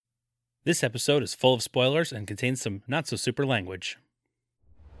This episode is full of spoilers and contains some not-so-super language.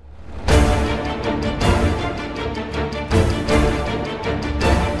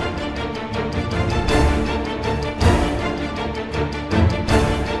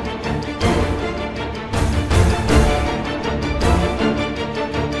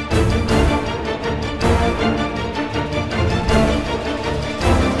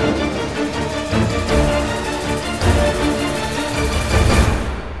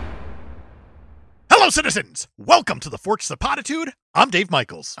 Hello, citizens! Welcome to the Fortress of Potitude. I'm Dave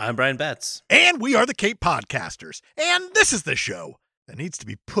Michaels. I'm Brian Betts. And we are the Cape Podcasters. And this is the show that needs to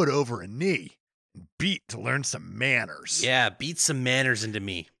be put over a knee and beat to learn some manners. Yeah, beat some manners into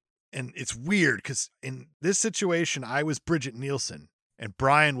me. And it's weird because in this situation, I was Bridget Nielsen and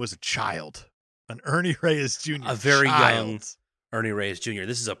Brian was a child. An Ernie Reyes Jr. A very child. young Ernie Reyes Jr.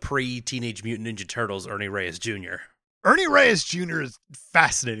 This is a pre-Teenage Mutant Ninja Turtles Ernie Reyes Jr. Ernie Reyes Jr. is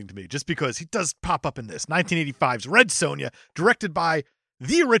fascinating to me just because he does pop up in this. 1985's Red Sonja, directed by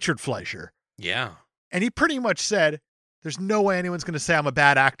the Richard Fleischer. Yeah. And he pretty much said, there's no way anyone's going to say I'm a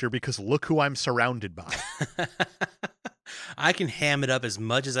bad actor because look who I'm surrounded by. I can ham it up as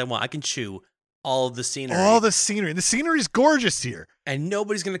much as I want. I can chew all of the scenery. All the scenery. And the scenery's gorgeous here. And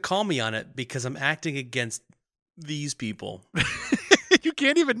nobody's going to call me on it because I'm acting against these people. You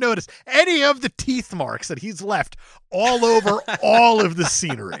can't even notice any of the teeth marks that he's left all over all of the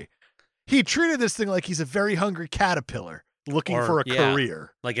scenery. He treated this thing like he's a very hungry caterpillar looking for a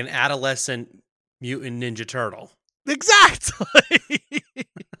career. Like an adolescent mutant ninja turtle. Exactly.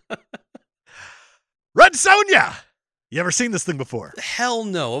 Red Sonja. You ever seen this thing before? Hell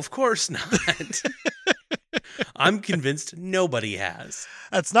no, of course not. I'm convinced nobody has.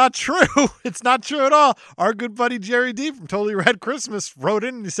 That's not true. It's not true at all. Our good buddy Jerry D from Totally Red Christmas wrote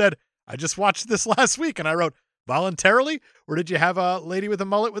in and he said, I just watched this last week. And I wrote, voluntarily? Or did you have a lady with a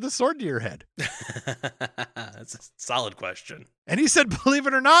mullet with a sword to your head? That's a solid question. And he said, believe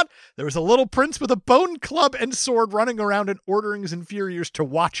it or not, there was a little prince with a bone club and sword running around and ordering his inferiors to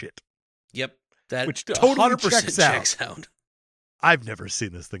watch it. Yep. That which totally 100% checks out. I've never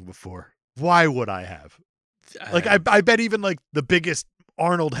seen this thing before. Why would I have? Like, I bet even like the biggest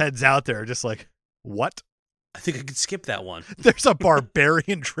Arnold heads out there are just like, what? I think I could skip that one. There's a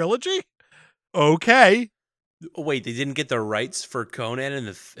barbarian trilogy? Okay. Wait, they didn't get the rights for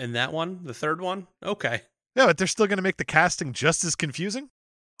Conan in that one? The third one? Okay. Yeah, but they're still going to make the casting just as confusing?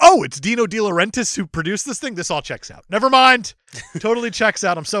 Oh, it's Dino De Laurentiis who produced this thing? This all checks out. Never mind. Totally checks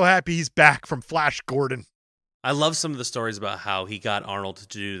out. I'm so happy he's back from Flash Gordon. I love some of the stories about how he got Arnold to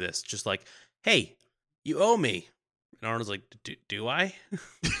do this. Just like, hey, you owe me. And Arnold's like, do I?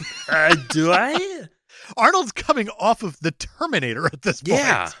 Do I? Arnold's coming off of the Terminator at this point.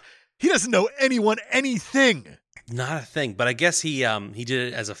 Yeah. He doesn't know anyone anything. Not a thing. But I guess he did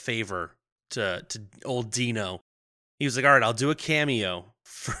it as a favor to old Dino. He was like, all right, I'll do a cameo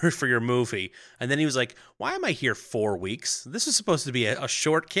for your movie. And then he was like, why am I here 4 weeks? This is supposed to be a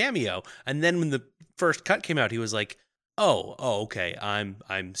short cameo. And then when the first cut came out, he was like, oh, okay.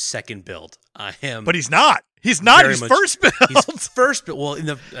 I'm second build. I am. But he's not. He's not. He's first build. He's first build. Well, in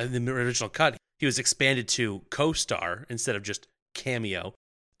the original cut, he was expanded to co-star instead of just cameo.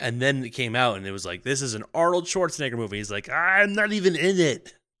 And then it came out and it was like, this is an Arnold Schwarzenegger movie. He's like, I'm not even in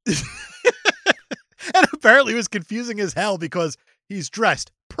it. And apparently it was confusing as hell because he's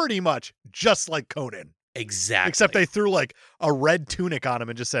dressed pretty much just like Conan. Exactly. Except they threw like a red tunic on him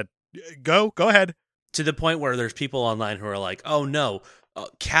and just said, go ahead. To the point where there's people online who are like, oh no,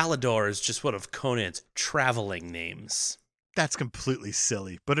 Calidor is just one of Conan's traveling names. That's completely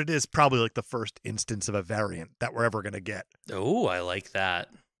silly, but it is probably like the first instance of a variant that we're ever going to get. Oh, I like that.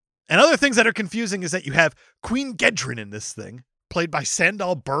 And other things that are confusing is that you have Queen Gedrin in this thing, played by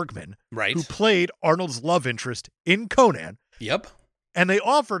Sandal Bergman, right? Who played Arnold's love interest in Conan. Yep. And they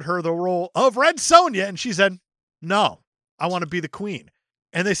offered her the role of Red Sonja, and she said, no, I want to be the queen.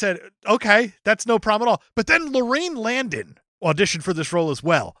 And they said, okay, that's no problem at all. But then Lorraine Landon auditioned for this role as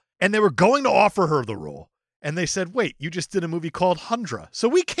well. And they were going to offer her the role. And they said, wait, you just did a movie called Hundra, so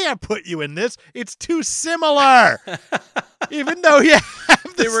we can't put you in this. It's too similar. Even though you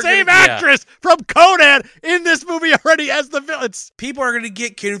have the same actress from Conan in this movie already as the villain. People are going to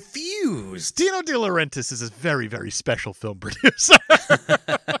get confused. Dino De Laurentiis is a very, very special film producer.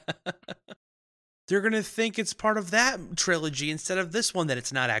 They're going to think it's part of that trilogy instead of this one that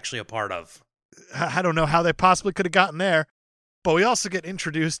it's not actually a part of. I don't know how they possibly could have gotten there. But we also get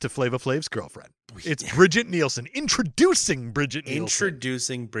introduced to Flava Flav's girlfriend. It's Bridget Nielsen. Introducing Bridget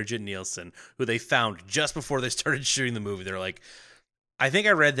Nielsen, who they found just before they started shooting the movie. They're like, I think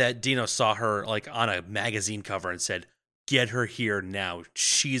I read that Dino saw her like on a magazine cover and said, get her here now.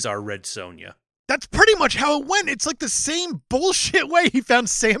 She's our Red Sonja. That's pretty much how it went. It's like the same bullshit way he found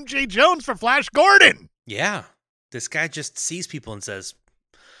Sam J. Jones for Flash Gordon. Yeah. This guy just sees people and says,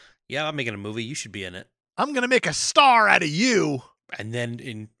 yeah, I'm making a movie. You should be in it. I'm going to make a star out of you. And then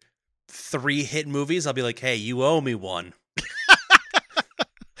in 3 hit movies, I'll be like, hey, you owe me one.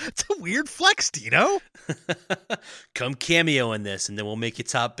 It's a weird flex, Dino. Come cameo in this, and then we'll make you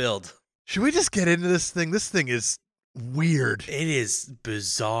top billed. Should we just get into this thing? This thing is weird. It is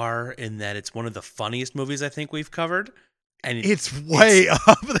bizarre in that it's one of the funniest movies I think we've covered. And it's way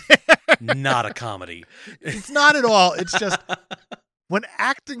up there. Not a comedy. It's not at all. It's just when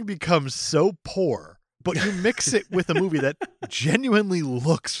acting becomes so poor, but you mix it with a movie that genuinely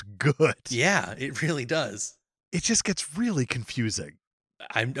looks good. Yeah, it really does. It just gets really confusing.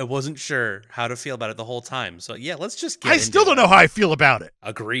 I wasn't sure how to feel about it the whole time. So, yeah, let's just get I into still don't know how I feel about it.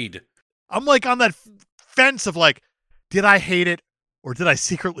 Agreed. I'm like on that fence of like, did I hate it or did I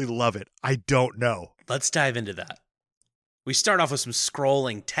secretly love it? I don't know. Let's dive into that. We start off with some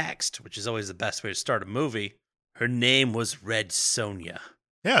scrolling text, which is always the best way to start a movie. Her name was Red Sonja.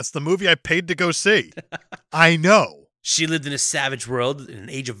 Yeah, it's the movie I paid to go see. I know. She lived in a savage world in an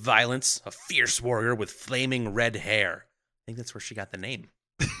age of violence, a fierce warrior with flaming red hair. I think that's where she got the name.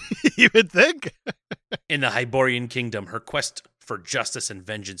 You would think. In the Hyborian kingdom, her quest for justice and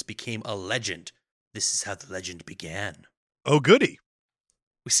vengeance became a legend. This is how the legend began. Oh, goody.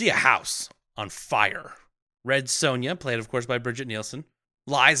 We see a house on fire. Red Sonja, played of course by Bridget Nielsen,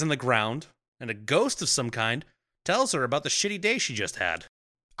 lies on the ground, and a ghost of some kind tells her about the shitty day she just had.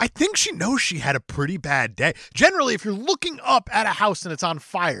 I think she knows she had a pretty bad day. Generally, if you're looking up at a house and it's on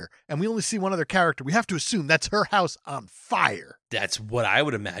fire, and we only see one other character, we have to assume that's her house on fire. That's what I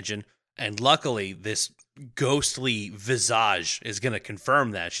would imagine. And luckily, this ghostly visage is going to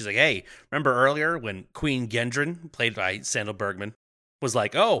confirm that. She's like, hey, remember earlier when Queen Gendron, played by Sandal Bergman, was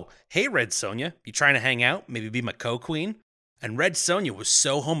like, oh, hey, Red Sonja, you trying to hang out? Maybe be my co-queen? And Red Sonja was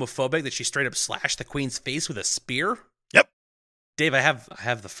so homophobic that she straight up slashed the queen's face with a spear? Yep. Dave, I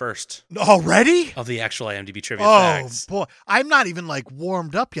have the first. Already? Of the actual IMDb trivia facts. Oh, boy. I'm not even, like,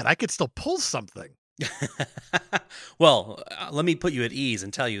 warmed up yet. I could still pull something. Well, let me put you at ease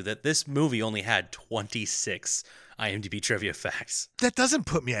and tell you that this movie only had 26 IMDb trivia facts. That doesn't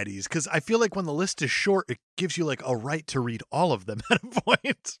put me at ease, because I feel like when the list is short, it gives you, like, a right to read all of them at a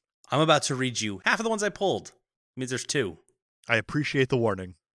point. I'm about to read you half of the ones I pulled. It means there's 2. I appreciate the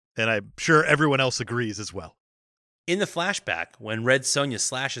warning, and I'm sure everyone else agrees as well. In the flashback, when Red Sonja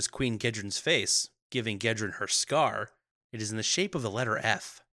slashes Queen Gedron's face, giving Gedron her scar, it is in the shape of the letter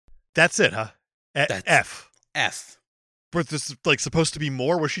F. That's it, huh? F. F. Was this like supposed to be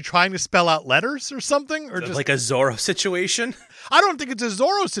more? Was she trying to spell out letters or something? Or just like a Zorro situation? I don't think it's a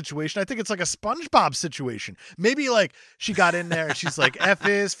Zorro situation. I think it's like a SpongeBob situation. Maybe like she got in there and she's like, F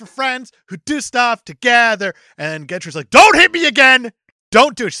is for friends who do stuff together. And Gedron's like, don't hit me again.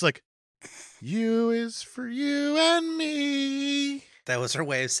 Don't do it. She's like, U is for you and me. That was her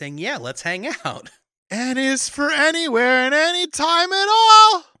way of saying, yeah, let's hang out. N is for anywhere and any time at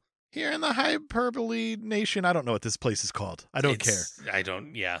all. Here in the Hyperbole Nation. I don't know what this place is called. I don't care.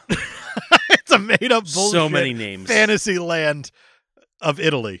 Yeah. It's a made-up bullshit. So many names. Fantasy land of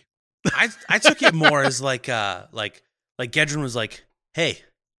Italy. I took it more as like Gedron was like, hey,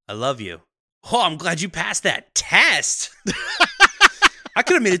 I love you. Oh, I'm glad you passed that test. I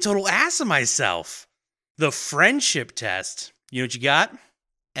could have made a total ass of myself. The friendship test. You know what you got?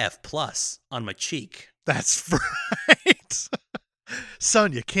 F+ on my cheek. That's right.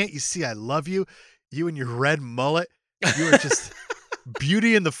 Sonja, can't you see I love you? You and your red mullet. You are just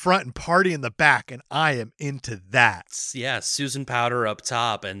beauty in the front and party in the back, and I am into that. Yeah, Susan Powder up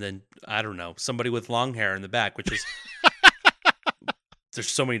top, and then, I don't know, somebody with long hair in the back, which is... There's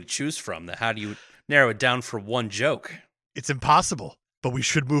so many to choose from. That how do you narrow it down for one joke? It's impossible, but we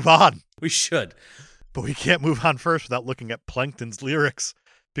should move on. We should. But we can't move on first without looking at Plankton's lyrics,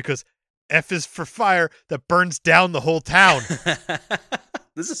 because F is for fire that burns down the whole town.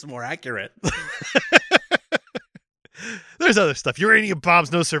 This is more accurate. There's other stuff. Uranium bombs,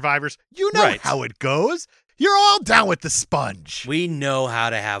 no survivors. You know right. How it goes. You're all down with the sponge. We know how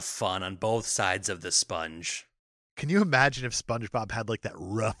to have fun on both sides of the sponge. Can you imagine if SpongeBob had like that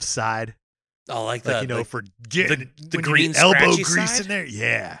rough side? Oh, like for getting the green elbow scratchy grease side? in there?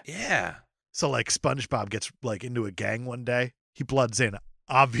 Yeah. Yeah. So like SpongeBob gets like into a gang one day. He bloods in,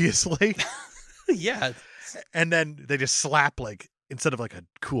 obviously. Yeah. And then they just slap like, instead of like a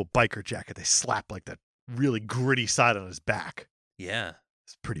cool biker jacket, they slap like that really gritty side on his back. Yeah.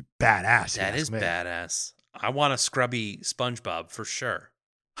 It's pretty badass. That is badass. I want a scrubby SpongeBob for sure.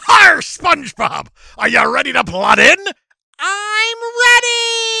 Arr, SpongeBob! Are you ready to plot in? I'm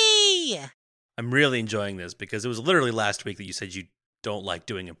ready! I'm really enjoying this because it was literally last week that you said you don't like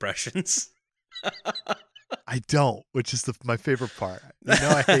doing impressions. I don't, which is my favorite part. You know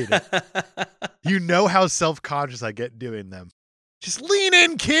I hate it. You know how self-conscious I get doing them. Just lean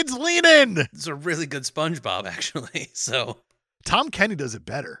in, kids, lean in. It's a really good SpongeBob, actually. So Tom Kenny does it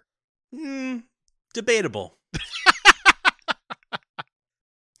better. Debatable.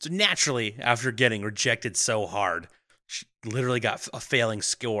 So naturally, after getting rejected so hard, she literally got a failing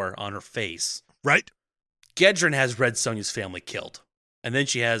score on her face. Right? Gedren has Red Sonja's family killed. And then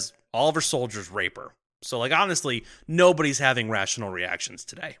she has all of her soldiers rape her. So, like, honestly, nobody's having rational reactions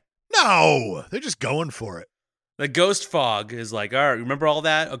today. No, they're just going for it. The Ghost Fog is like, all right, remember all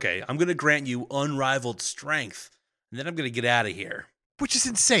that? Okay, I'm going to grant you unrivaled strength, and then I'm going to get out of here. Which is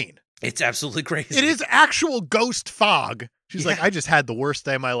insane. It's absolutely crazy. It is actual Ghost Fog. She's Yeah. like, I just had the worst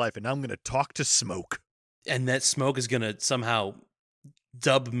day of my life, and now I'm going to talk to Smoke. And that Smoke is going to somehow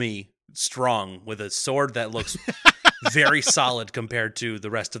dub me strong with a sword that looks very solid compared to the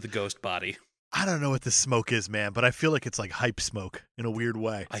rest of the ghost body. I don't know what the smoke is, man, but I feel like it's like hype smoke in a weird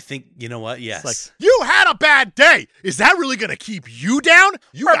way. I think, you know what? Yes. It's like, you had a bad day. Is that really going to keep you down?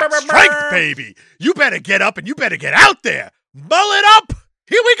 You got strength, baby. You better get up and you better get out there. Mull it up.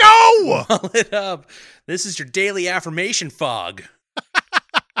 Here we go. Mull it up. This is your daily affirmation fog.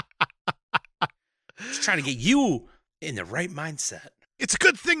 Just trying to get you in the right mindset. It's a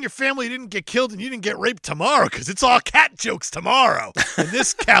good thing your family didn't get killed and you didn't get raped tomorrow, because it's all cat jokes tomorrow in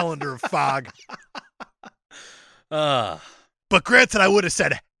this calendar of fog. But granted, I would have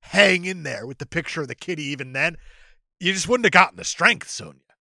said hang in there with the picture of the kitty even then. You just wouldn't have gotten the strength, Sonja.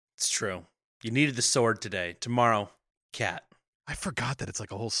 It's true. You needed the sword today. Tomorrow, cat. I forgot that it's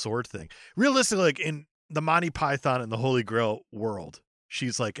like a whole sword thing. Realistically, like in the Monty Python and the Holy Grail world,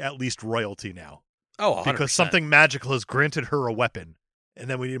 she's like at least royalty now. Oh, 100%. Because something magical has granted her a weapon. And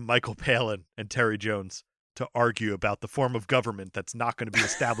then we need Michael Palin and Terry Jones to argue about the form of government that's not going to be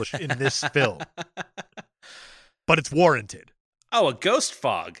established in this film. But it's warranted. Oh, a ghost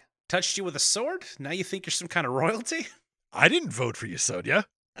fog touched you with a sword? Now you think you're some kind of royalty? I didn't vote for you, Sonja.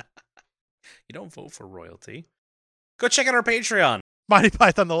 You don't vote for royalty. Go check out our Patreon. Monty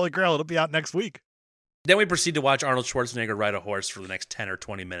Python, the Holy Grail, it'll be out next week. Then we proceed to watch Arnold Schwarzenegger ride a horse for the next 10 or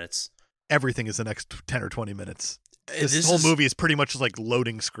 20 minutes. Everything is the next 10 or 20 minutes. This whole is movie is pretty much just like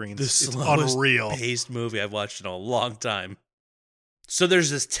loading screens. the It's slowest unreal. paced movie I've watched in a long time. So there's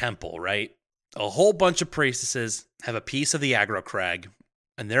this temple, right? A whole bunch of priestesses have a piece of the aggro crag,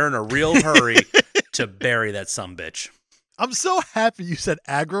 and they're in a real hurry to bury that sumbitch. I'm so happy you said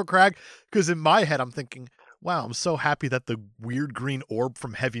aggro crag, because in my head I'm thinking, wow, I'm so happy that the weird green orb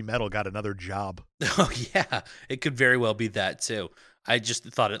from Heavy Metal got another job. Oh, yeah. It could very well be that, too. I just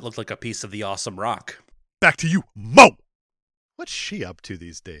thought it looked like a piece of the awesome rock. Back to you, Mo. What's she up to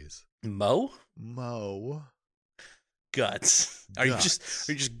these days? Mo? Mo. Guts. Are you just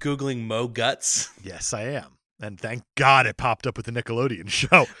Googling Mo Guts? Yes, I am. And thank God it popped up with the Nickelodeon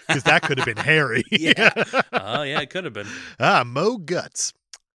show, because that could have been hairy. Yeah. Oh, yeah, it could have been. Mo Guts.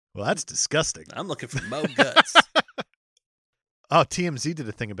 Well, that's disgusting. I'm looking for Mo Guts. Oh, TMZ did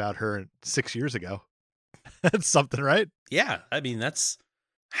a thing about her 6 years ago. That's something, right? Yeah, I mean, that's...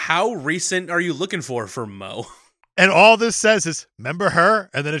 How recent are you looking for Mo? And all this says is, remember her?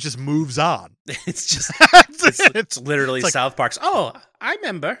 And then it just moves on. It's just... It's It's literally like- South Park's, oh, I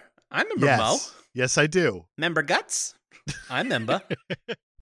remember. I remember yes. Mo. Yes, I do. Remember Guts? I remember.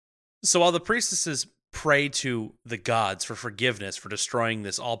 So while the priestesses pray to the gods for forgiveness for destroying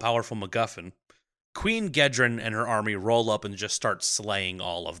this all-powerful MacGuffin, Queen Gedren and her army roll up and just start slaying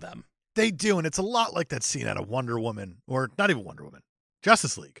all of them. They do, and it's a lot like that scene out of Wonder Woman, or not even Wonder Woman,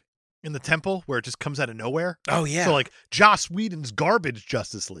 Justice League, in the temple, where it just comes out of nowhere. Oh, yeah. So, like, Joss Whedon's garbage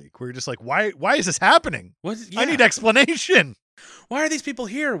Justice League, where you're just like, why is this happening? What? I need explanation. Why are these people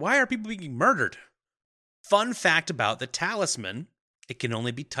here? Why are people being murdered? Fun fact about the talisman, it can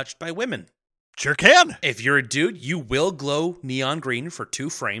only be touched by women. Sure can. If you're a dude, you will glow neon green for 2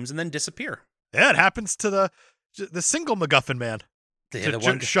 frames and then disappear. Yeah, it happens to the single MacGuffin man. The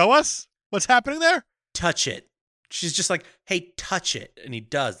one Show us what's happening there. touch it. She's just like, hey, touch it. And he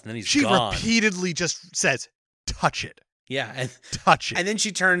does. And then he's She gone. repeatedly just says, touch it. Yeah. And, Touch it. and then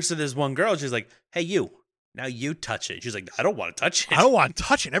she turns to this one girl. She's like, hey, you. Now you touch it. She's like, I don't want to touch it. I don't want to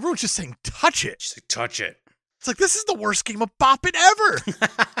touch it. Everyone's just saying, touch it. She's like, touch it. It's like, this is the worst game of Bop It ever.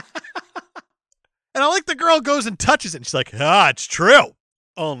 And I like the girl goes and touches it. And she's like, it's true.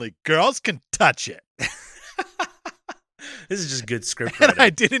 Only girls can touch it. This is just good script And writing. I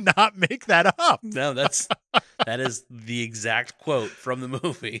did not make that up. No, that is the exact quote from the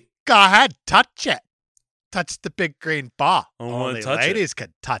movie. Go ahead, touch it. touch the big green ball. I don't wanna Only touch it." ladies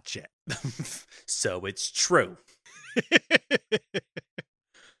can touch it. So it's true.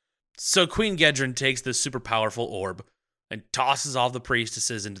 So Queen Gedrin takes this super powerful orb and tosses all the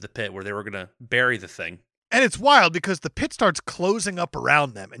priestesses into the pit where they were going to bury the thing. And it's wild because the pit starts closing up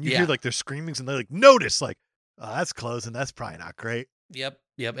around them. And you hear like their screamings and they like notice like, oh, that's closing. That's probably not great. Yep.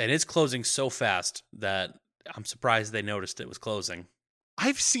 And it's closing so fast that I'm surprised they noticed it was closing.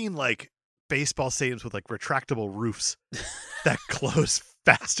 I've seen like baseball stadiums with like retractable roofs that close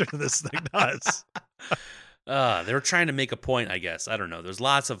faster than this thing does. They were trying to make a point, I guess. I don't know. There's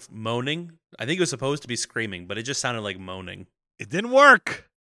lots of moaning. I think it was supposed to be screaming, but it just sounded like moaning. It didn't work.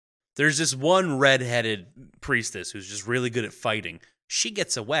 There's this one red-headed priestess who's just really good at fighting. She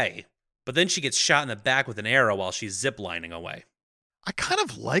gets away, but then she gets shot in the back with an arrow while she's ziplining away. I kind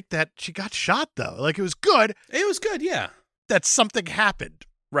of like that she got shot, though. Like, it was good. It was good, yeah. That something happened.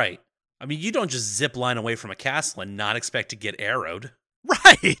 Right. I mean, you don't just zip line away from a castle and not expect to get arrowed.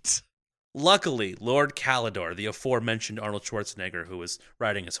 Right. Luckily, Lord Calidor, the aforementioned Arnold Schwarzenegger who was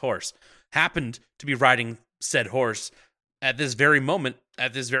riding his horse, happened to be riding said horse at this very moment,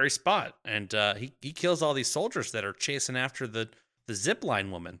 at this very spot. And he kills all these soldiers that are chasing after the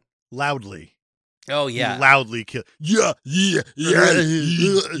zipline woman. Loudly. Oh, yeah. He loudly kill. Yeah.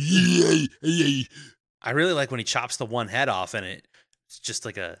 I really like when he chops the one head off and it's just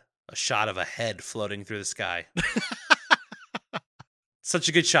like a shot of a head floating through the sky. Such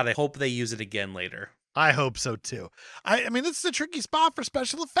a good shot. I hope they use it again later. I hope so, too. I mean, this is a tricky spot for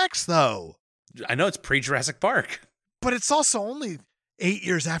special effects, though. I know it's pre-Jurassic Park. But it's also only 8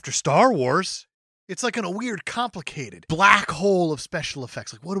 years after Star Wars. It's like in a weird, complicated black hole of special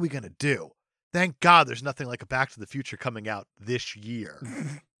effects. Like, what are we going to do? Thank God there's nothing like a Back to the Future coming out this year.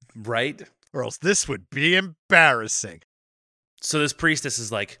 Right? Or else this would be embarrassing. So this priestess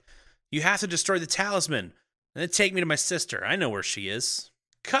is like, you have to destroy the talisman and then take me to my sister. I know where she is.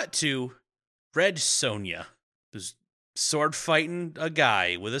 Cut to Red Sonja, who's sword fighting a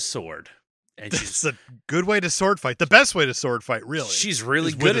guy with a sword. And It's a good way to sword fight. The best way to sword fight, really. She's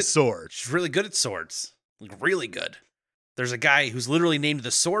really good with at a sword. She's really good at swords. Like, really good. There's a guy who's literally named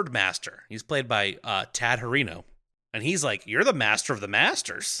the Sword Master. He's played by Tad Harino. And he's like, you're the master of the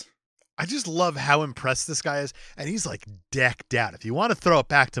masters. I just love how impressed this guy is. And he's like decked out. If you want to throw it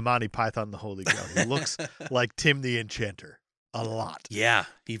back to Monty Python and the Holy Grail, he looks like Tim the Enchanter a lot. Yeah,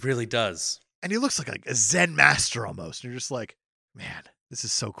 he really does. And he looks like a Zen master almost. And you're just like, man, this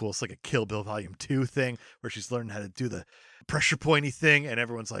is so cool. It's like a Kill Bill Volume 2 thing where she's learning how to do the pressure pointy thing. And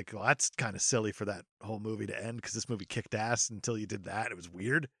everyone's like, well, that's kind of silly for that whole movie to end because this movie kicked ass until you did that. It was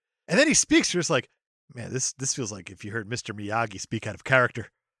weird. And then he speaks. You're just like, man, this feels like if you heard Mr. Miyagi speak out of character.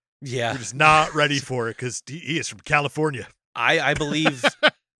 Yeah. You're just not ready for it because he is from California. I believe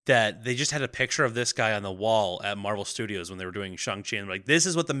that they just had a picture of this guy on the wall at Marvel Studios when they were doing Shang-Chi. And like, this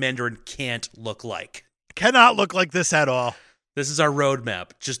is what the Mandarin can't look like. Cannot look like this at all. This is our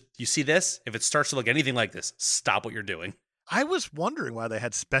roadmap. Just, you see this? If it starts to look anything like this, stop what you're doing. I was wondering why they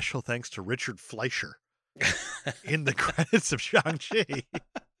had special thanks to Richard Fleischer in the credits of Shang-Chi.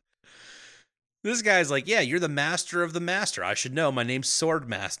 This guy's like, yeah, you're the master of the master. I should know. My name's Sword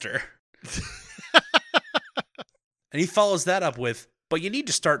Master. And he follows that up with, but you need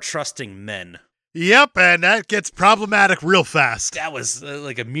to start trusting men. Yep, and that gets problematic real fast. That was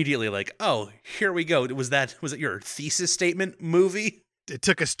like immediately like, oh, here we go. Was it your thesis statement movie? It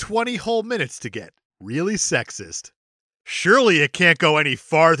took us 20 whole minutes to get really sexist. Surely it can't go any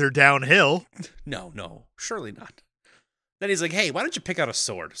farther downhill. No, surely not. Then he's like, hey, why don't you pick out a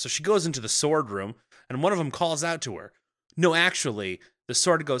sword? So she goes into the sword room, and one of them calls out to her. No, actually, the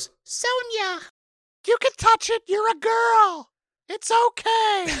sword goes, Sonja! You can touch it. You're a girl. It's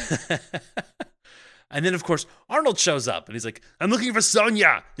okay. And then, of course, Arnold shows up, and he's like, I'm looking for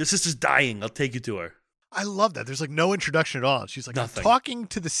Sonja. Your sister's dying. I'll take you to her. I love that. There's like no introduction at all. She's like, Nothing. I'm talking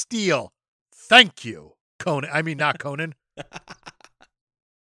to the steel. Thank you, Conan. I mean, not Conan.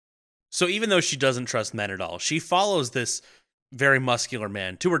 So even though she doesn't trust men at all, she follows this very muscular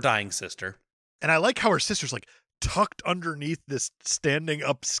man to her dying sister. And I like how her sister's like tucked underneath this standing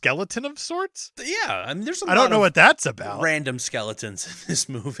up skeleton of sorts. Yeah, I mean, there's I don't know what that's about. Random skeletons in this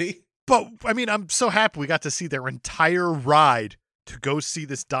movie. But, I mean, I'm so happy we got to see their entire ride to go see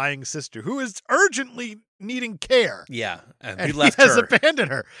this dying sister who is urgently needing care. Yeah, and And we left he has her. abandoned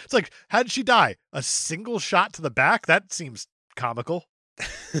her. It's like, how did she die? A single shot to the back? That seems comical.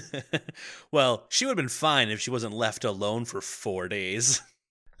 Well, she would have been fine if she wasn't left alone for 4 days.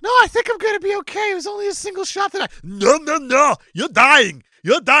 No, I think I'm going to be okay. It was only a single shot that No. You're dying.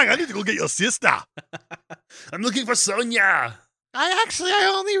 I need to go get your sister. I'm looking for Sonja.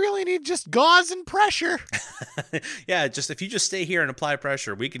 I only really need just gauze and pressure. Yeah, if you just stay here and apply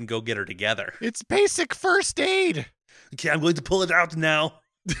pressure, we can go get her together. It's basic first aid. Okay, I'm going to pull it out now.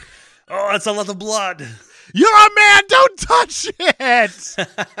 Oh, that's a lot of blood. You're a man. Don't touch it.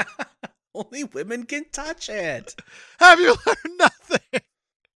 Only women can touch it. Have you learned nothing?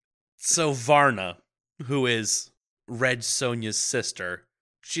 So Varna, who is Red Sonja's sister,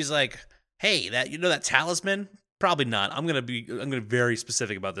 she's like, "Hey, that talisman? Probably not. I'm gonna be very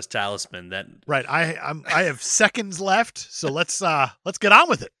specific about this talisman. That Right. I have seconds left, so let's get on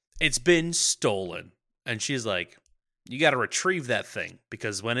with it. It's been stolen." And she's like, "You got to retrieve that thing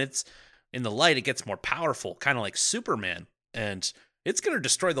because when it's in the light, it gets more powerful, kind of like Superman, and it's gonna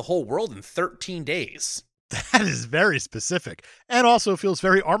destroy the whole world in 13 days." That is very specific, and also feels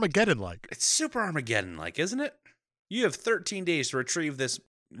very Armageddon-like. It's super Armageddon-like, isn't it? You have 13 days to retrieve this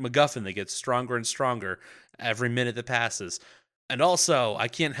MacGuffin that gets stronger and stronger every minute that passes. And also, I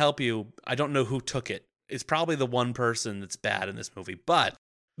can't help you. I don't know who took it. It's probably the one person that's bad in this movie, but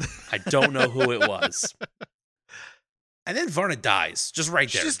I don't know who it was. And then Varna dies, just right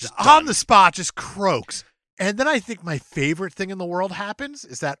there. Just done. on the spot, just croaks. And then I think my favorite thing in the world happens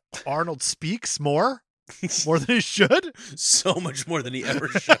is that Arnold speaks more than he should. So much more than he ever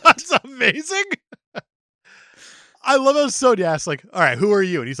should. That's amazing. I love how Sonja asks, like, all right, who are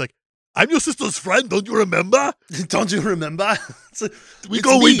you? And he's like, I'm your sister's friend. Don't you remember? Don't you remember? We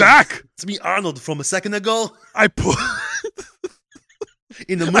go way back. It's me, Arnold, from a second ago. I put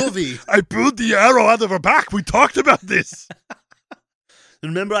in the movie. I pulled the arrow out of her back. We talked about this.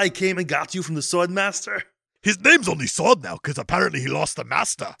 Remember I came and got you from the Sword Master? His name's only Sword now, because apparently he lost the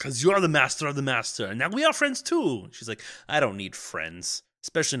master. Because you're the master of the master, and now we are friends too. She's like, I don't need friends,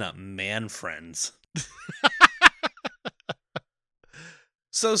 especially not man friends.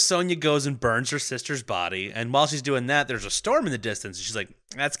 So Sonja goes and burns her sister's body, and while she's doing that, there's a storm in the distance. She's like,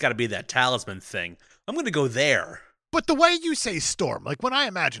 that's got to be that talisman thing. I'm going to go there. But the way you say storm, like when I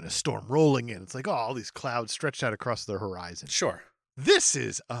imagine a storm rolling in, it's like, oh, all these clouds stretched out across the horizon. Sure. This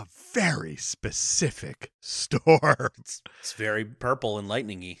is a very specific storm. It's very purple and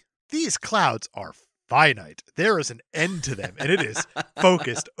lightning-y. These clouds are finite. There is an end to them, and it is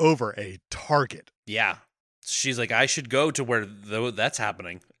focused over a target. Yeah. She's like, I should go to where that's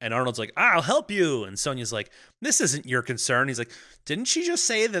happening. And Arnold's like, I'll help you. And Sonja's like, this isn't your concern. He's like, didn't she just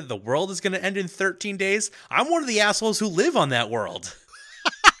say that the world is going to end in 13 days? I'm one of the assholes who live on that world.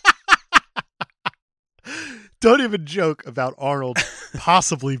 Don't even joke about Arnold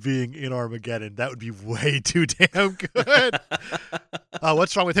possibly being in Armageddon. That would be way too damn good.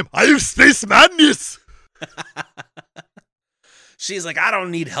 What's wrong with him? I have space madness. She's like, I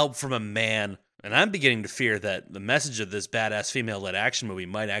don't need help from a man. And I'm beginning to fear that the message of this badass female-led action movie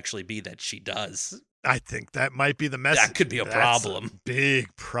might actually be that she does. I think that might be the message. That could be a problem. A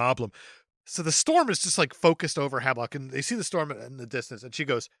big problem. So the storm is just like focused over Havelock, and they see the storm in the distance, and she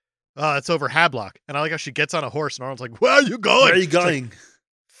goes, it's over Havelock. And I like how she gets on a horse, and Arnold's like, where are you going? Where are you going? Like,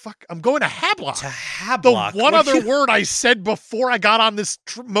 fuck, I'm going to Havelock. To Havelock? The one other word I said before I got on this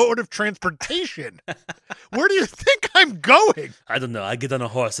mode of transportation. Where do you think I'm going? I don't know. I get on a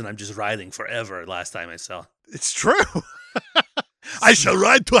horse and I'm just riding forever last time I saw. It's true. I shall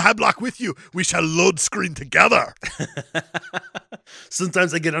ride to Havelock with you. We shall load screen together.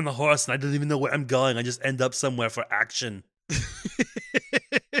 Sometimes I get on the horse and I don't even know where I'm going. I just end up somewhere for action.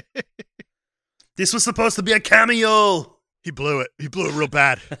 This was supposed to be a cameo. He blew it. He blew it real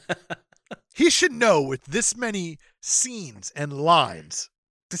bad. He should know with this many scenes and lines,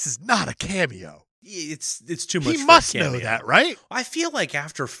 this is not a cameo. It's too much. He must know that, right? I feel like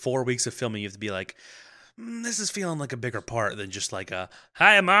after 4 weeks of filming, you have to be like, this is feeling like a bigger part than just like a,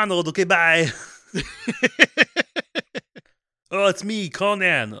 hi, I'm Arnold. Okay, bye. Oh, it's me,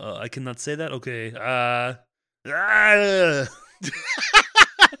 Conan. I cannot say that. Okay.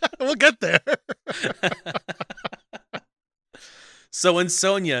 We'll get there. So when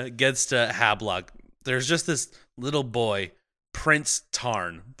Sonja gets to Havelock, there's just this little boy, Prince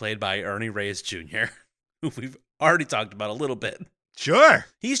Tarn, played by Ernie Reyes Jr., who we've already talked about a little bit. Sure.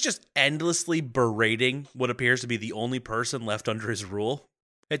 He's just endlessly berating what appears to be the only person left under his rule.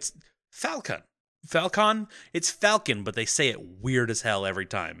 It's Falcon. Falcon? It's Falcon, but they say it weird as hell every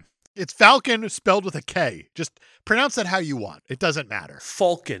time. It's Falcon spelled with a K. Just pronounce that how you want. It doesn't matter.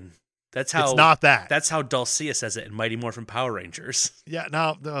 Falcon. That's how. It's not that. That's how Dulcea says it in Mighty Morphin Power Rangers. Yeah,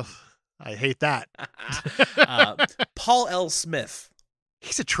 no, I hate that. Paul L. Smith.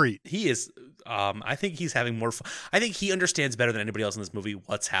 He's a treat. He is. I think he's having more fun. I think he understands better than anybody else in this movie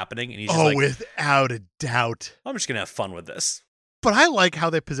what's happening, and he's just like, without a doubt. I'm just gonna have fun with this. But I like how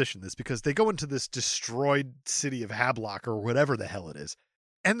they position this because they go into this destroyed city of Hablock or whatever the hell it is.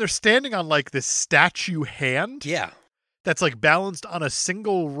 And they're standing on like this statue hand Yeah. that's like balanced on a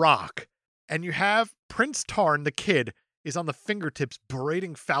single rock. And you have Prince Tarn, the kid, is on the fingertips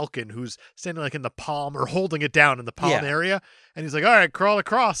berating Falcon, who's standing like in the palm or holding it down in the palm Yeah. area. And he's like, all right, crawl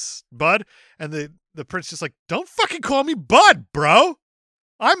across, bud. And the prince just like, don't fucking call me bud, bro.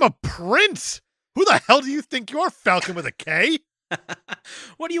 I'm a prince. Who the hell do you think you're, Falcon with a K?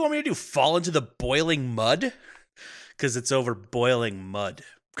 What do you want me to do? Fall into the boiling mud? Because it's over boiling mud.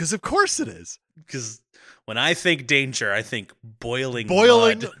 Because of course it is. Because when I think danger, I think boiling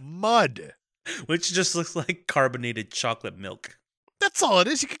mud. Which just looks like carbonated chocolate milk. That's all it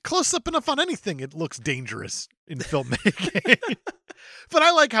is. You get close up enough on anything, it looks dangerous in filmmaking. But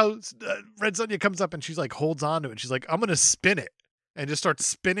I like how Red Sonja comes up and she's like holds on to it. And she's like, I'm going to spin it. And just starts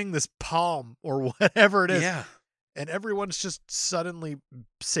spinning this palm or whatever it is. Yeah. And everyone's just suddenly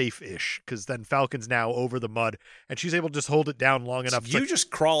safe-ish because then Falcon's now over the mud and she's able to just hold it down long enough. So you just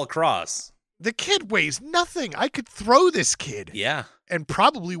crawl across. The kid weighs nothing. I could throw this kid. Yeah. And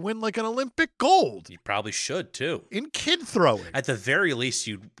probably win like an Olympic gold. You probably should, too. In kid throwing. At the very least,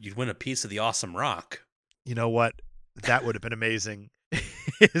 you'd win a piece of the awesome rock. You know what? That would have been amazing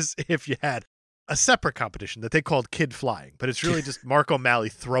is if you had a separate competition that they called Kid Flying, but it's really just Mark O'Malley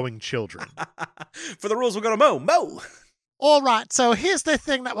throwing children. For the rules, we're going to mow. All right, so here's the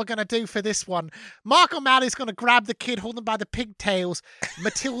thing that we're going to do for this one. Mark O'Malley's going to grab the kid holding by the pigtails,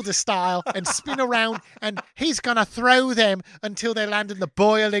 Matilda style, and spin around, and he's going to throw them until they land in the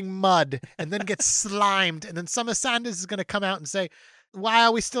boiling mud and then get slimed. And then Summer Sanders is going to come out and say, why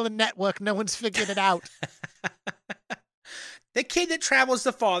are we still a network? No one's figured it out. The kid that travels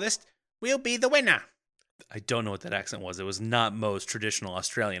the farthest will be the winner. I don't know what that accent was. It was not Mo's traditional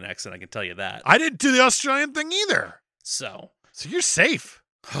Australian accent, I can tell you that. I didn't do the Australian thing either. So you're safe.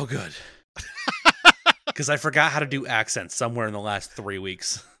 Oh, good. Because I forgot how to do accents somewhere in the last 3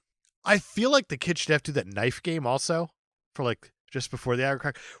 weeks. I feel like the kids should have to do that knife game also for like just before the aggro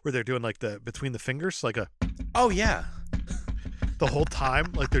crack where they're doing like the between the fingers, like Oh, yeah. the whole time.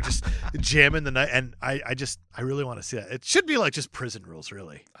 Like they're just jamming the knife. And I really want to see that. It should be like just prison rules,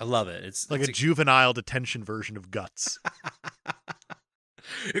 really. I love it. It's like a juvenile detention version of Guts.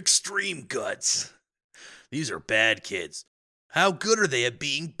 Extreme Guts. These are bad kids. How good are they at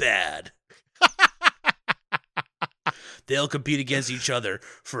being bad? They'll compete against each other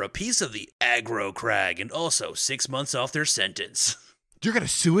for a piece of the aggro crag and also 6 months off their sentence. You're going to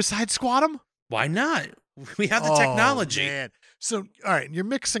suicide squad them? Why not? We have the technology. Man. So, all right, you're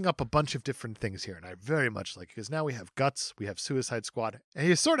mixing up a bunch of different things here, and I very much like it because now we have Guts, we have Suicide Squad, and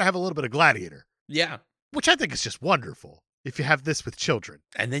you sort of have a little bit of Gladiator. Yeah. Which I think is just wonderful if you have this with children.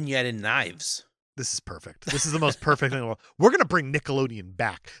 And then you add in knives. This is perfect. This is the most perfect thing in the world. We're going to bring Nickelodeon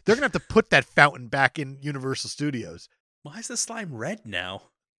back. They're going to have to put that fountain back in Universal Studios. Why is the slime red now?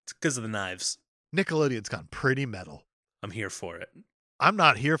 It's because of the knives. Nickelodeon's gone pretty metal. I'm here for it. I'm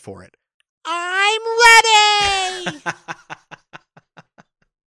not here for it. I'm ready!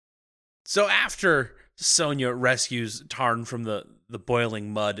 So after Sonja rescues Tarn from the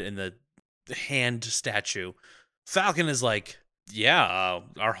boiling mud and the hand statue, Falcon is like, yeah,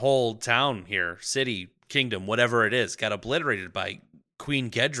 our whole town here, city, kingdom, whatever it is, got obliterated by Queen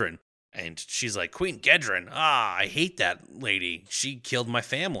Gedron. And she's like, Queen Gedron, I hate that lady. She killed my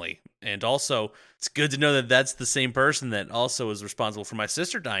family. And also, it's good to know that that's the same person that also is responsible for my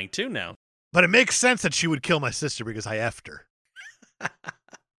sister dying too now. But it makes sense that she would kill my sister because I effed her.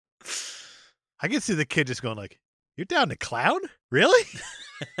 I can see the kid just going like, you're down to clown? Really?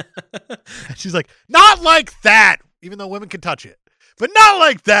 And she's like, not like that! Even though women can touch it. But not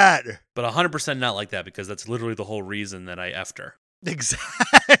like that! But 100% not like that because that's literally the whole reason that I effed her.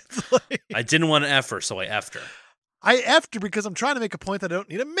 Exactly. I didn't want to F her, so I effed her. I effed her because I'm trying to make a point that I don't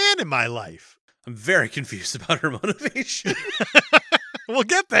need a man in my life. I'm very confused about her motivation. We'll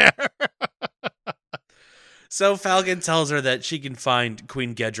get there. So Falcon tells her that she can find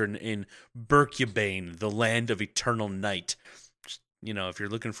Queen Gedron in Bercubane, the land of eternal night. You know, if you're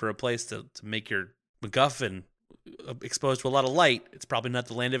looking for a place to make your MacGuffin exposed to a lot of light, it's probably not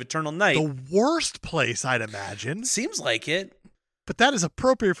the land of eternal night. The worst place, I'd imagine. Seems like it. But that is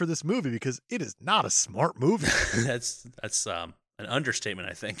appropriate for this movie because it is not a smart movie. That's an understatement,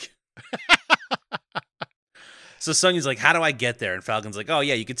 I think. So Sonja's like, how do I get there? And Falcon's like, oh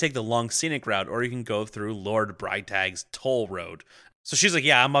yeah, you can take the long scenic route or you can go through Lord Brightag's toll road. So she's like,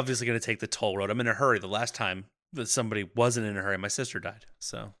 yeah, I'm obviously going to take the toll road. I'm in a hurry. The last time that somebody wasn't in a hurry, my sister died.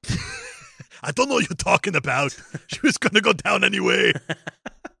 So I don't know what you're talking about. She was going to go down anyway.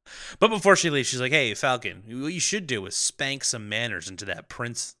 But before she leaves, she's like, hey, Falcon, what you should do is spank some manners into that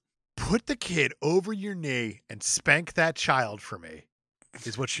prince. Put the kid over your knee and spank that child for me,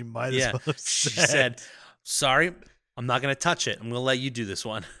 is what she might as well have She said. said, sorry, I'm not going to touch it. I'm going to let you do this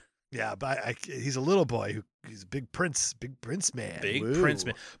one. Yeah, but he's a little boy. He's a big prince man. Big Woo. prince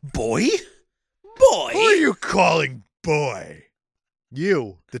man. Boy? Boy? Who are you calling boy?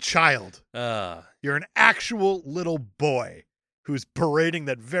 You, the child. Uh, You're an actual little boy who's berating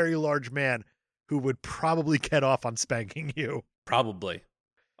that very large man who would probably get off on spanking you. Probably.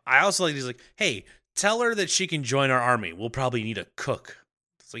 I also like, he's like, hey, tell her that she can join our army. We'll probably need a cook.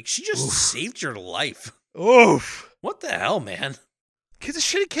 It's like, she just saved your life. Oof. What the hell, man? Kid's a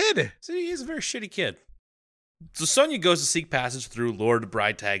shitty kid. So he is a very shitty kid. So Sonja goes to seek passage through Lord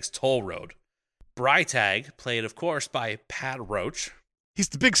Breitag's toll road. Breitag, played, of course, by Pat Roach. He's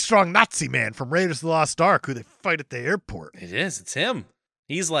the big, strong Nazi man from Raiders of the Lost Ark who they fight at the airport. It is. It's him.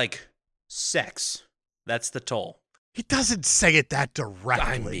 He's like, sex. That's the toll. He doesn't say it that directly.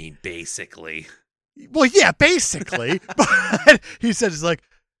 I mean, basically. Well, yeah, basically. But he says, it's like,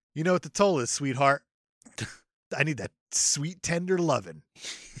 you know what the toll is, sweetheart? I need that sweet, tender loving.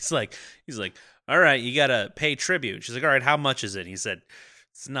 He's like, all right, you got to pay tribute. She's like, all right, how much is it? He said,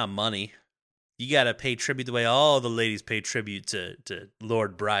 it's not money. You got to pay tribute the way all the ladies pay tribute to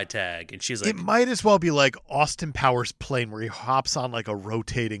Lord Breitag. And she's like, It might as well be like Austin Powers' plane where he hops on like a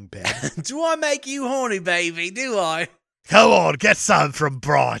rotating bed. do I make you horny, baby? Do I? Come on, get some from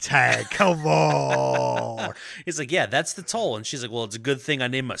Breitag. Come on. He's like, yeah, that's the toll. And she's like, well, it's a good thing I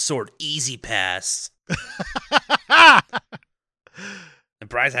named my sword Easy Pass. And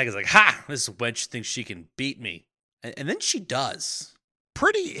Breitag is like, ha, this wench thinks she can beat me. And then she does.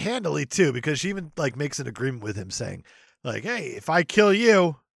 Pretty handily, too, because she even like makes an agreement with him saying, like, hey, if I kill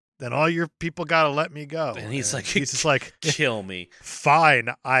you, then all your people got to let me go. And he's like, he's just like, kill me. Fine,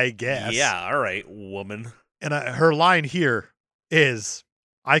 I guess. Yeah, all right, woman. And her line here is,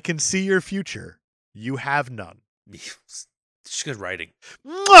 I can see your future. You have none. Just good writing.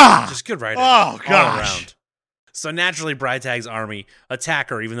 Mwah! Just good writing. Oh, all gosh. around. So naturally, Breitag's army attack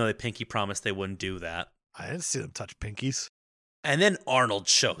her, even though they pinky promised they wouldn't do that. I didn't see them touch pinkies. And then Arnold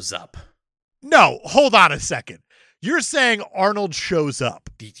shows up. No, hold on a second. You're saying Arnold shows up.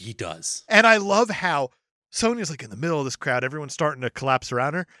 He does. And I love how Sonya's like in the middle of this crowd. Everyone's starting to collapse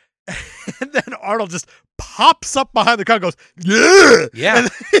around her. And then Arnold just pops up behind the crowd and goes, yeah. Yeah. And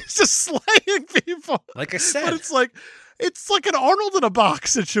he's just slaying people. Like I said. But it's like an Arnold in a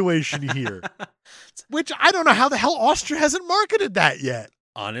box situation here. Which I don't know how the hell Austria hasn't marketed that yet.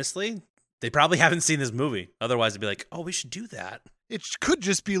 Honestly, they probably haven't seen this movie. Otherwise, it'd be like, oh, we should do that. It could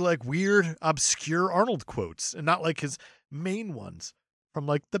just be like weird, obscure Arnold quotes and not like his main ones from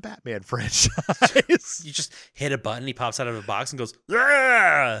like the Batman franchise. You just hit a button, he pops out of a box and goes,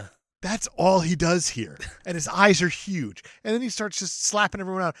 yeah. That's all he does here. And his eyes are huge. And then he starts just slapping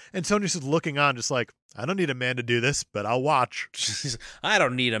everyone out. And Sonya's just looking on, just like, I don't need a man to do this, but I'll watch. I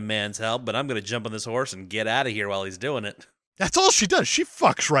don't need a man's help, but I'm going to jump on this horse and get out of here while he's doing it. That's all she does. She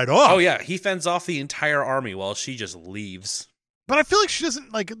fucks right off. Oh, yeah. He fends off the entire army while she just leaves. But I feel like she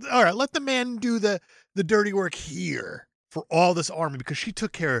doesn't like, all right, let the man do the dirty work here for all this army because she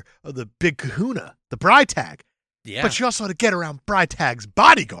took care of the big kahuna, the Breitag. Yeah. But she also had to get around Breitag's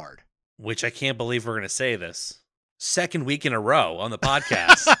bodyguard. Which I can't believe we're going to say this. Second week in a row on the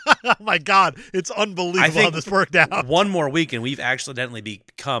podcast. Oh my God. It's unbelievable how this worked out. One more week and we've accidentally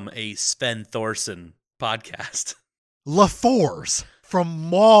become a Sven Thorson podcast. LaFours from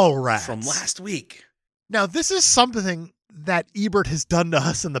Mallrats. From last week. Now, this is something that Ebert has done to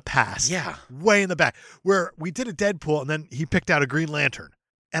us in the past. Yeah. Way in the back. Where we did a Deadpool and then he picked out a Green Lantern.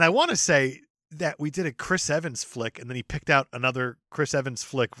 And I want to say that we did a Chris Evans flick and then he picked out another Chris Evans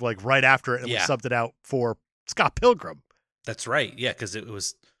flick like right after it and we subbed it out for Scott Pilgrim. That's right. Yeah, because it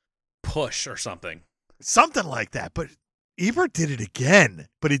was Push or something. Something like that. But Ebert did it again.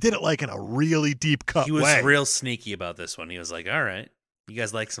 But he did it like in a really deep cut He was way. real sneaky about this one. He was like, all right, you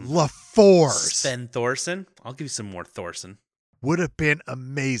guys like some LaFours. Sven Thorson? I'll give you some more Thorson. Would have been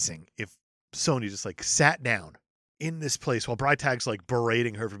amazing if Sonja just like sat down in this place while Breitag's like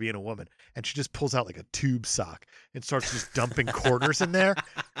berating her for being a woman. And she just pulls out like a tube sock and starts just dumping quarters in there.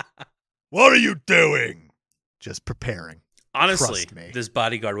 What are you doing? Just preparing. Honestly, Trust me. this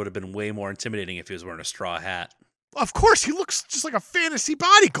bodyguard would have been way more intimidating if he was wearing a straw hat. Of course, he looks just like a fantasy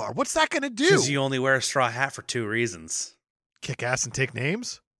bodyguard. What's that going to do? Because you only wear a straw hat for 2 reasons. Kick ass and take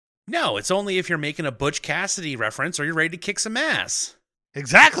names? No, it's only if you're making a Butch Cassidy reference or you're ready to kick some ass.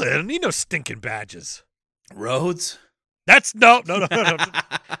 Exactly. I don't need no stinking badges. Rhodes? That's no. That's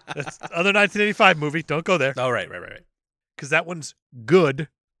other 1985 movie. Don't go there. Oh, right. Because that one's good.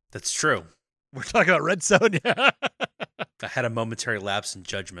 That's true. We're talking about Red Sonja. I had a momentary lapse in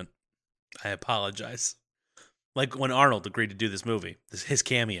judgment. I apologize. Like when Arnold agreed to do this movie, his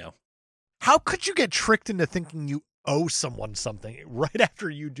cameo. How could you get tricked into thinking you owe someone something right after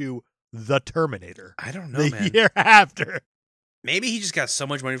you do The Terminator? I don't know, man. The year after. Maybe he just got so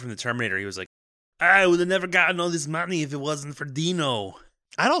much money from the Terminator, he was like, I would have never gotten all this money if it wasn't for Dino.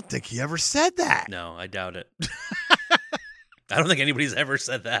 I don't think he ever said that. No, I doubt it. I don't think anybody's ever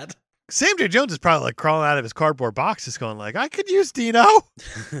said that. Sam J. Jones is probably like crawling out of his cardboard boxes going like, I could use Dino.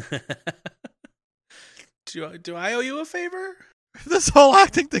 Do I owe you a favor? If this whole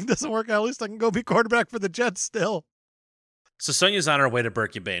acting thing doesn't work out, at least I can go be quarterback for the Jets still. So Sonja's on her way to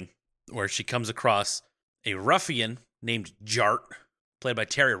Birkebane, where she comes across a ruffian named Jart, played by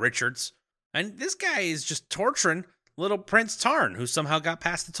Terry Richards. And this guy is just torturing little Prince Tarn, who somehow got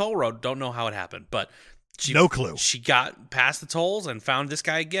past the toll road. Don't know how it happened, but no clue. She got past the tolls and found this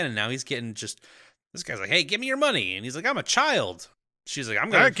guy again, and now he's getting just... This guy's like, hey, give me your money. And he's like, I'm a child. She's like, All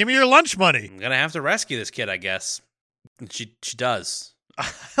right, give me your lunch money. I'm going to have to rescue this kid, I guess. And she does.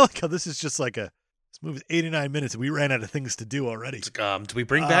 I like how this is just like this movie's 89 minutes, and we ran out of things to do already. It's like, do we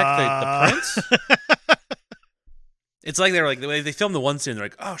bring back the prince? It's like they were like, they filmed the one scene, they're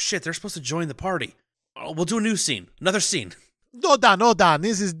like, oh shit, they're supposed to join the party. Oh, we'll do a new scene. Another scene. Hold on.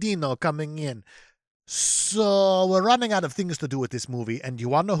 This is Dino coming in. So we're running out of things to do with this movie, and you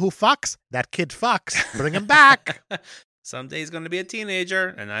want to know who fucks? That kid fucks. Bring him back. Someday he's going to be a teenager,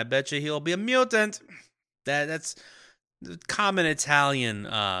 and I bet you he'll be a mutant. That's the common Italian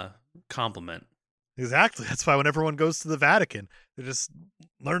compliment. Exactly. That's why when everyone goes to the Vatican, they're just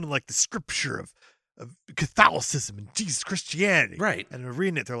learning like the scripture of Catholicism and Jesus Christianity. Right. And they're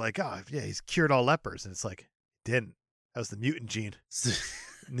reading it, they're like, oh, yeah, he's cured all lepers. And it's like, he didn't. That was the mutant gene.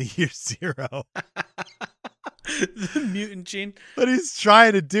 In the year 0. The mutant gene. What he's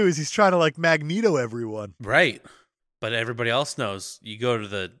trying to do is he's trying to like Magneto everyone. Right. But everybody else knows you go to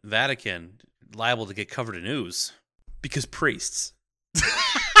the Vatican, liable to get covered in ooze. Because priests.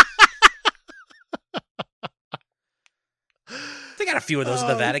 They got a few of those at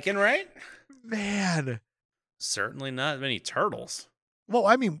the Vatican, right? Man. Certainly not many turtles. Well,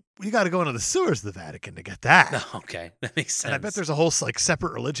 I mean, you got to go into the sewers of the Vatican to get that. Okay, that makes sense. And I bet there's a whole like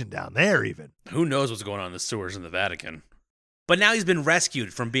separate religion down there even. Who knows what's going on in the sewers in the Vatican. But now he's been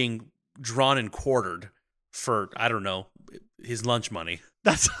rescued from being drawn and quartered for, I don't know, his lunch money.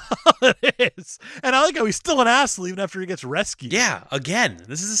 That's all it is. And I like how he's still an asshole even after he gets rescued. Yeah, again.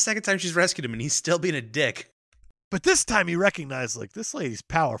 This is the second time she's rescued him, and he's still being a dick. But this time he recognized, like, this lady's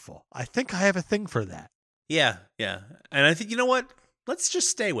powerful. I think I have a thing for that. Yeah. And I think, you know what? Let's just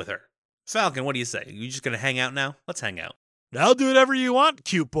stay with her. Falcon, what do you say? You just going to hang out now? Let's hang out. I'll do whatever you want,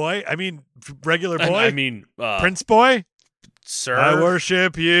 cute boy. I mean, regular boy. I mean, Prince boy. Sir. I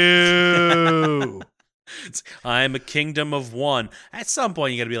worship you. I'm a kingdom of one. At some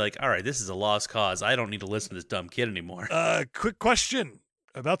point, you got to be like, all right, this is a lost cause. I don't need to listen to this dumb kid anymore. Quick question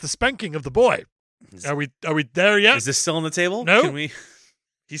about the spanking of the boy. Are we there yet? Is this still on the table? No. Can we?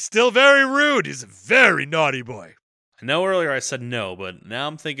 He's still very rude. He's a very naughty boy. I know earlier I said no, but now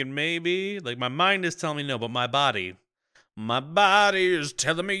I'm thinking maybe. Like, my mind is telling me no, but my body is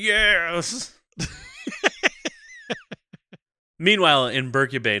telling me yes. Meanwhile, in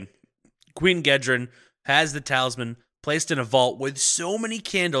Birkebane, Queen Gedrin has the talisman placed in a vault with so many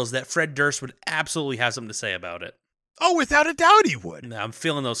candles that Fred Durst would absolutely have something to say about it. Oh, without a doubt he would. Now, I'm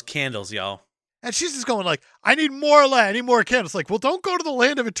feeling those candles, y'all. And she's just going like, I need more light, I need more candles. Like, well, don't go to the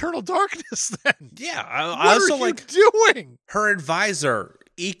land of eternal darkness then. Yeah, I also are you like doing? Her advisor,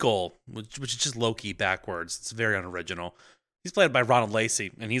 Ekel, which is just Loki backwards. It's very unoriginal. He's played by Ronald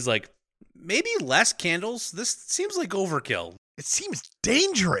Lacey, and he's like, maybe less candles? This seems like overkill. It seems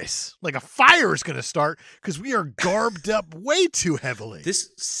dangerous. Like a fire is going to start because we are garbed up way too heavily.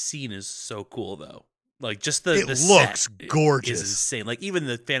 This scene is so cool, though. Like, just the looks set gorgeous. is insane. Like, even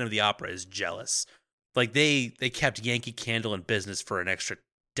the Phantom of the Opera is jealous. Like, they kept Yankee Candle in business for an extra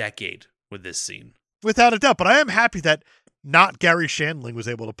decade with this scene. Without a doubt. But I am happy that not Gary Shandling was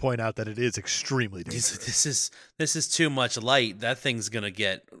able to point out that it is extremely dangerous. This is too much light. That thing's going to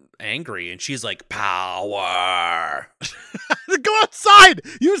get angry. And she's like, power. Go outside.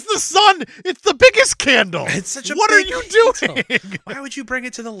 Use the sun. It's the biggest candle. It's such a What big are you candle. doing? Why would you bring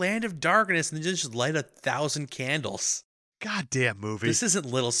it to the land of darkness and just light 1,000 candles? Goddamn movie. This isn't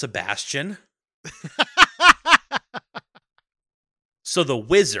Little Sebastian. So the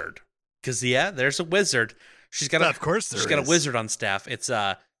wizard, because there's a wizard. She's got of course she's got a wizard on staff. It's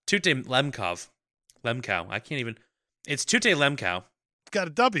Tute Lemkov. Lemkow. I can't even. It's Tute Lemkow. Got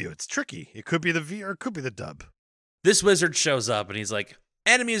a W. It's tricky. It could be the V or it could be the dub. This wizard shows up and he's like,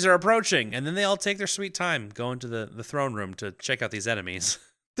 Enemies are approaching. And then they all take their sweet time going to the throne room to check out these enemies.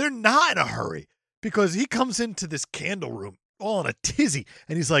 They're not in a hurry because he comes into this candle room all in a tizzy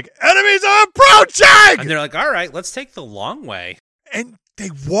and he's like, enemies are approaching! And they're like, all right, let's take the long way. And they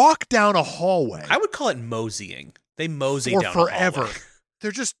walk down a hallway. I would call it moseying. They mosey for down forever. a hallway.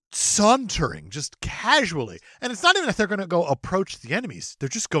 They're just sauntering, just casually. And it's not even that they're going to go approach the enemies. They're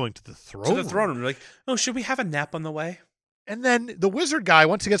just going to the throne room. To the throne room. They're like, oh, should we have a nap on the way? And then the wizard guy,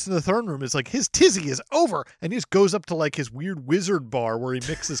 once he gets to the throne room, is like, his tizzy is over. And he just goes up to like his weird wizard bar where he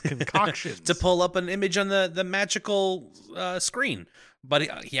mixes concoctions. To pull up an image on the magical screen. But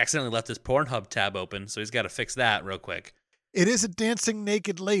he accidentally left his Pornhub tab open, so he's got to fix that real quick. It is a dancing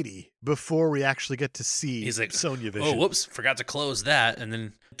naked lady before we actually get to see He's like, Sonja Vision. Oh, whoops, forgot to close that. And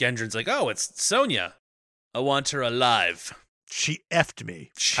then Gendron's like, oh, it's Sonja. I want her alive. She effed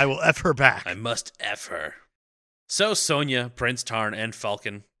me. I will F her back. I must F her. So Sonja, Prince Tarn, and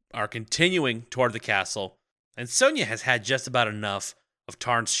Falcon are continuing toward the castle. And Sonja has had just about enough of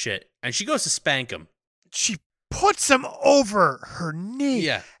Tarn's shit. And she goes to spank him. She puts him over her knee.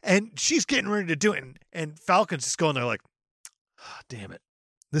 Yeah. And she's getting ready to do it. And Falcon's just going there like, oh, damn it.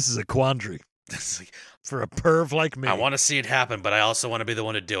 This is a quandary for a perv like me. I want to see it happen, but I also want to be the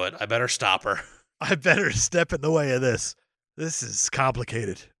one to do it. I better stop her. I better step in the way of this. This is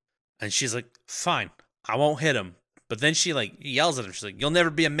complicated. And she's like, fine, I won't hit him. But then she like yells at him. She's like, you'll never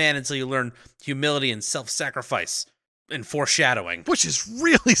be a man until you learn humility and self-sacrifice and foreshadowing. Which is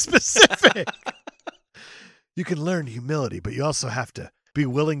really specific. You can learn humility, but you also have to be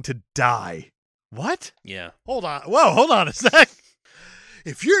willing to die. What? Yeah. Hold on. Whoa, hold on a sec.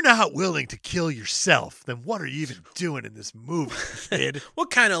 If you're not willing to kill yourself, then what are you even doing in this movie, kid?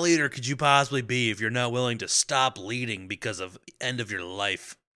 What kind of leader could you possibly be if you're not willing to stop leading because of the end of your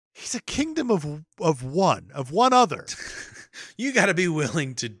life? He's a kingdom of one other. You got to be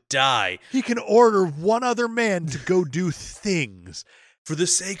willing to die. He can order one other man to go do things. For the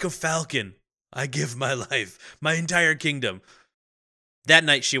sake of Falcon, I give my life, my entire kingdom. That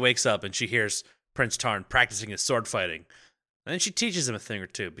night she wakes up and she hears Prince Tarn practicing his sword fighting. And then she teaches him a thing or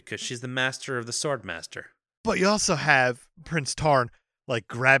two because she's the master of the sword master. But you also have Prince Tarn like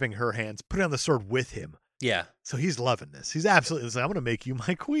grabbing her hands, putting on the sword with him. Yeah. So he's loving this. He's absolutely like, I'm going to make you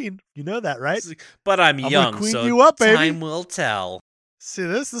my queen. You know that, right? But I'm young, queen so you up, baby. time will tell. See,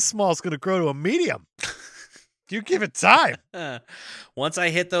 this small's going to grow to a medium. You give it time. Once I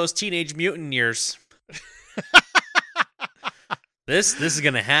hit those teenage mutant years. This is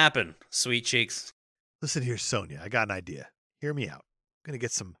going to happen, sweet cheeks. Listen here, Sonja. I got an idea. Hear me out. I'm going to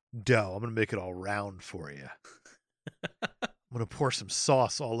get some dough. I'm going to make it all round for you. I'm going to pour some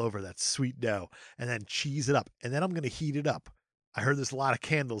sauce all over that sweet dough and then cheese it up. And then I'm going to heat it up. I heard there's a lot of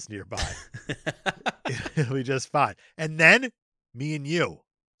candles nearby. It'll be just fine. And then me and you,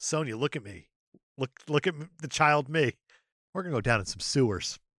 Sonja, look at me. Look at the child me. We're going to go down in some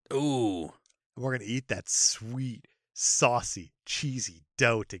sewers. Ooh. And we're going to eat that sweet, saucy, cheesy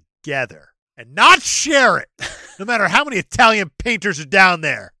dough together and not share it, no matter how many Italian painters are down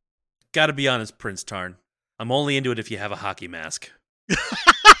there. Gotta be honest, Prince Tarn. I'm only into it if you have a hockey mask.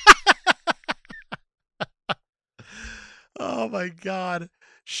 Oh my God.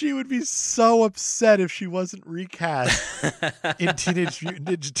 She would be so upset if she wasn't recast in Teenage Mutant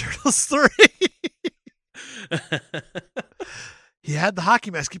Ninja Turtles 3. He had the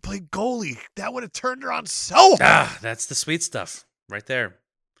hockey mask. He played goalie. That would have turned her on so hard. That's the sweet stuff right there.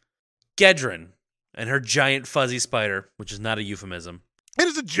 Gedron and her giant fuzzy spider, which is not a euphemism. It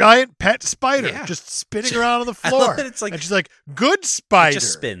is a giant pet spider Yeah. just spinning around on the I floor. love that it's like, and she's like, good spider. it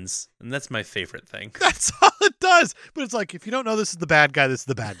just spins, and that's my favorite thing. That's all it does. But it's like, if you don't know this is the bad guy, this is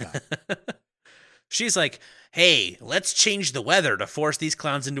the bad guy. She's like, hey, let's change the weather to force these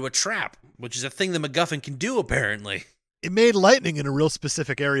clowns into a trap, which is a thing the MacGuffin can do, apparently. It made lightning in a real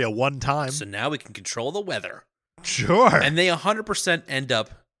specific area one time. So now we can control the weather. Sure. And they 100% end up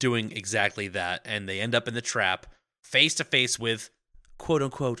doing exactly that, and they end up in the trap, face to face with, quote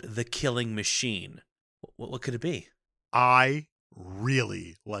unquote, the killing machine. What could it be? I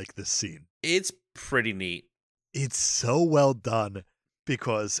really like this scene. It's pretty neat. It's so well done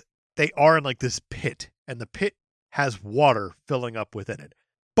because they are in like this pit, and the pit has water filling up within it.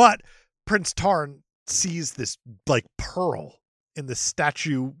 But Prince Tarn sees this like pearl in the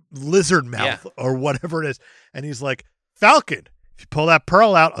statue lizard mouth or whatever it is, and he's like, Falcon, if you pull that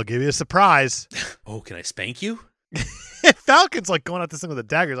pearl out, I'll give you a surprise. Oh, can I spank you? Falcon's like going at this thing with a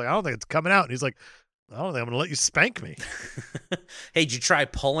dagger. He's like, I don't think it's coming out. And he's like, I don't think I'm going to let you spank me. Hey, did you try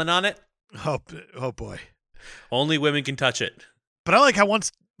pulling on it? Oh boy. Only women can touch it. But I like how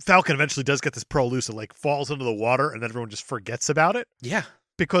once Falcon eventually does get this pearl loose and like falls into the water, and then everyone just forgets about it Yeah.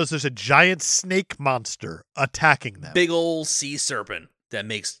 because there's a giant snake monster attacking them. Big old sea serpent that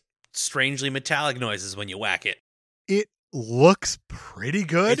makes strangely metallic noises when you whack it. It looks pretty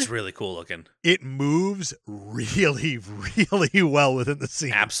good. It's really cool looking. It moves really, really well within the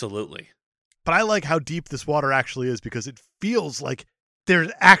scene. Absolutely. But I like how deep this water actually is because it feels like there's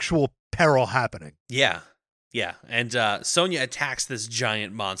actual peril happening. Yeah. Yeah. And Sonja attacks this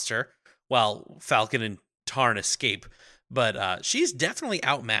giant monster while Falcon and Tarn escape. But she's definitely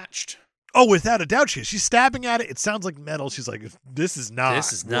outmatched. Oh, without a doubt she is. She's stabbing at it. It sounds like metal. She's like, this is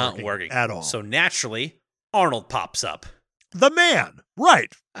not working at all. So naturally, Arnold pops up. The man.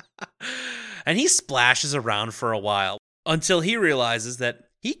 Right. And he splashes around for a while until he realizes that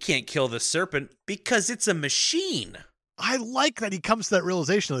he can't kill the serpent because it's a machine. I like that he comes to that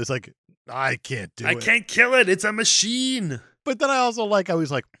realization. He's like, I can't do it. I can't kill it. It's a machine. But then I also like how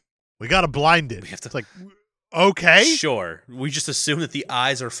he's like, we got to blind it. We have to- It's like, okay. Sure. We just assume that the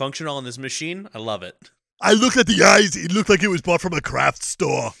eyes are functional in this machine. I love it. I looked at the eyes. It looked like it was bought from a craft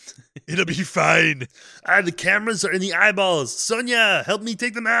store. It'll be fine. The cameras are in the eyeballs. Sonja, help me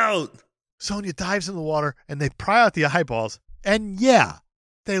take them out. Sonja dives in the water and they pry out the eyeballs. And yeah,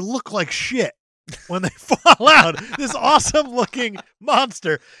 they look like shit when they fall out. This awesome looking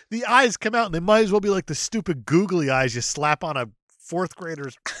monster. The eyes come out and they might as well be like the stupid googly eyes you slap on a fourth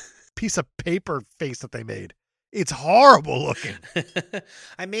grader's piece of paper face that they made. It's horrible looking.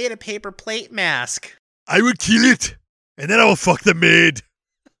 I made a paper plate mask. I would kill it and then I will fuck the maid.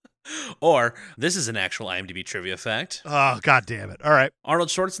 Or, this is an actual IMDb trivia fact. Oh, God damn it. All right. Arnold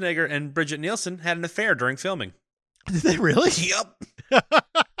Schwarzenegger and Bridget Nielsen had an affair during filming. Did they really? Yep.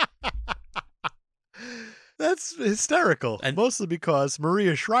 That's hysterical. And- mostly because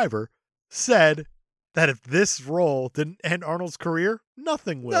Maria Shriver said that if this role didn't end Arnold's career,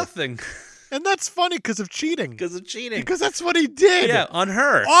 nothing will. Nothing. And that's funny because of cheating. Because of cheating. Because that's what he did. Yeah, on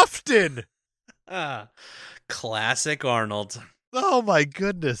her. Often. Classic Arnold. Oh, my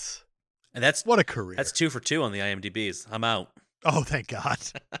goodness. And that's What a career. 2 for 2 on the IMDb's. I'm out. Oh, thank God.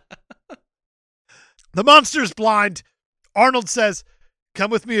 The monster's blind. Arnold says,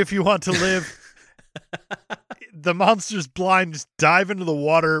 come with me if you want to live. The monster's blind. Just dive into the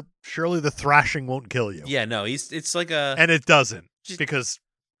water. Surely the thrashing won't kill you. Yeah, no, it's like a... And it doesn't. Just- Because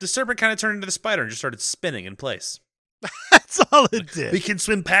The serpent kind of turned into the spider and just started spinning in place. that's all it did. We can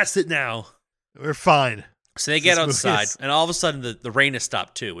swim past it now. We're fine. So they This get movie outside, is- and all of a sudden the rain has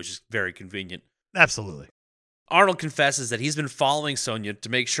stopped too, which is very convenient. Absolutely. Arnold confesses that he's been following Sonja to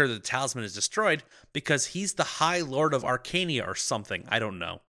make sure that the talisman is destroyed because he's the High Lord of Arcania or something. I don't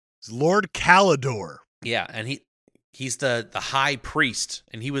know. It's Lord Calidor. Yeah, and he's the High Priest,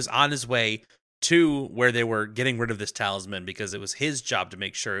 and he was on his way to where they were getting rid of this talisman because it was his job to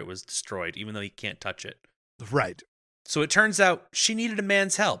make sure it was destroyed, even though he can't touch it. Right. So it turns out she needed a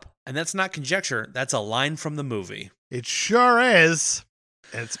man's help, and that's not conjecture, that's a line from the movie. It sure is.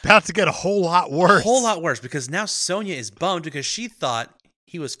 And it's about to get a whole lot worse. A whole lot worse, because now Sonja is bummed because she thought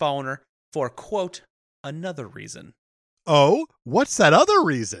he was following her for, quote, another reason. Oh, what's that other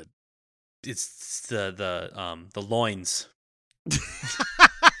reason? It's the loins.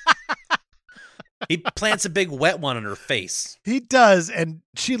 He plants a big wet one on her face. He does, and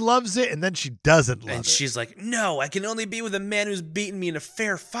she loves it, and then she doesn't love And it. she's like, no, I can only be with a man who's beaten me in a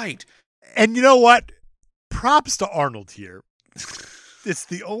fair fight. And you know what? Props to Arnold here. It's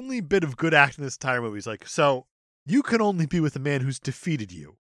the only bit of good acting this entire movie. He's like, so you can only be with a man who's defeated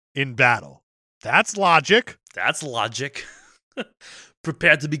you in battle. That's logic. That's logic.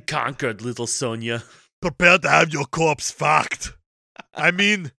 Prepare to be conquered, little Sonja. Prepare to have your corpse fucked. I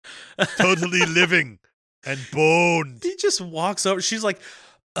mean, totally living and boned. He just walks over. She's like,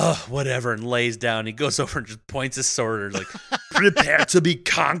 whatever, and lays down. He goes over and just points his sword and like, prepare to be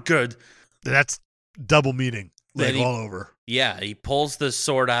conquered. That's double meaning. Then Like all over. Yeah, he pulls the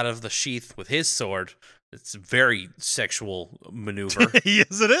sword out of the sheath with his sword. It's a very sexual maneuver.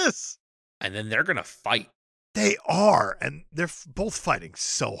 Yes, it is. And then they're going to fight. They are, and they're both fighting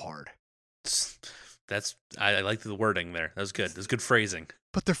so hard. I like the wording there. That was good. That was good phrasing.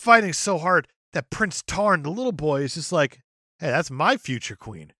 But they're fighting so hard that Prince Tarn, the little boy, is just like, hey, that's my future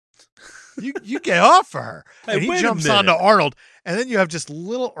queen. You get off for her. Hey, and he wait a jumps minute. onto Arnold, and then you have just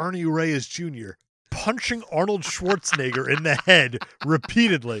little Ernie Reyes Jr. punching Arnold Schwarzenegger in the head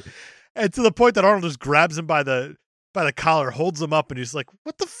repeatedly. And to the point that Arnold just grabs him by the collar, holds him up, and he's like,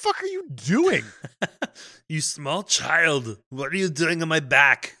 what the fuck are you doing? You small child. What are you doing on my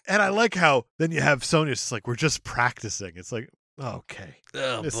back? And I like how then you have Sonja just like, we're just practicing. It's like, okay.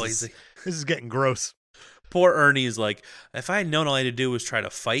 Oh, This boise. This is getting gross. Poor Ernie's like, if I had known all I had to do was try to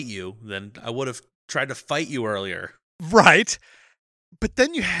fight you, then I would have tried to fight you earlier. Right. But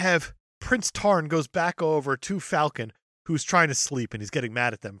then you have Prince Tarn goes back over to Falcon, who's trying to sleep, and he's getting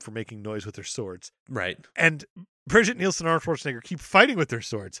mad at them for making noise with their swords. Right. And Bridget Nielsen and Arnold Schwarzenegger keep fighting with their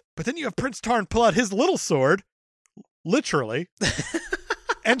swords. But then you have Prince Tarn pull out his little sword, literally,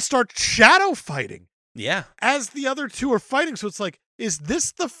 and start shadow fighting. Yeah. As the other two are fighting. So it's like, is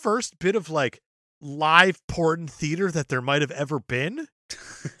this the first bit of like live porn theater that there might have ever been?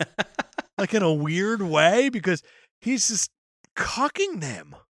 Like in a weird way, because he's just cucking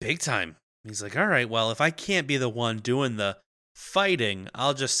them. Big time. He's like, all right, well, if I can't be the one doing the fighting,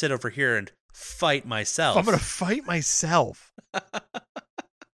 I'll just sit over here and fight myself. I'm going to fight myself.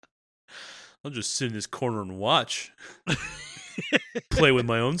 I'll just sit in this corner and watch. Play with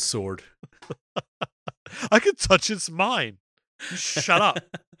my own sword. I can touch its mine. Shut up.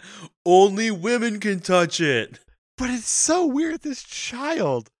 Only women can touch it. But it's so weird. This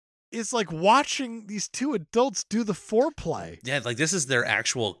child is like watching these two adults do the foreplay. Yeah, like this is their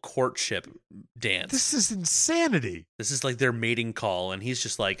actual courtship dance. This is insanity. This is like their mating call, and he's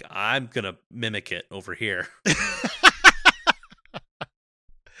just like, I'm going to mimic it over here.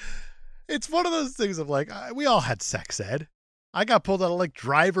 It's one of those things of like, we all had sex ed. I got pulled out of like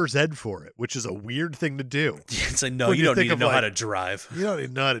driver's ed for it, which is a weird thing to do. It's like, no, When you you don't think need to of, know how like, to drive. You don't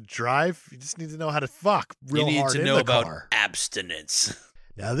even know how to drive. You just need to know how to fuck real You need hard to in know the about car. abstinence.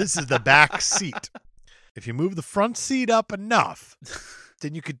 Now, this is the back seat. If you move the front seat up enough,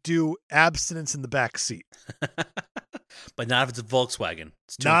 then you could do abstinence in the back seat. But not if it's a Volkswagen.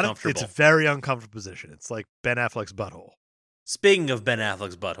 It's too Not uncomfortable. It's a very uncomfortable position. It's like Ben Affleck's butthole. Speaking of Ben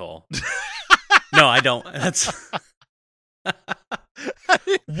Affleck's butthole. No, I don't. That's...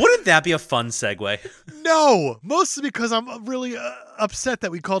 Wouldn't that be a fun segue? No, mostly because I'm really upset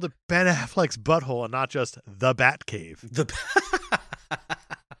that we called it Ben Affleck's butthole and not just the Batcave.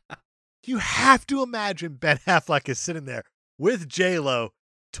 You have to imagine Ben Affleck is sitting there with J-Lo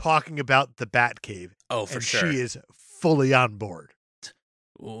talking about the Batcave. Oh, for and sure. She is fully on board.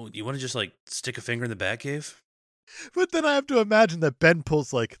 Well, you want to just like stick a finger in the Batcave? But then I have to imagine that Ben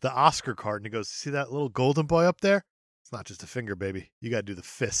pulls like the Oscar card and he goes, see that little golden boy up there? It's not just a finger, baby. You got to do the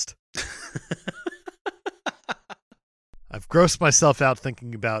fist. I've grossed myself out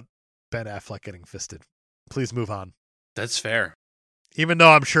thinking about Ben Affleck getting fisted. Please move on. That's fair. Even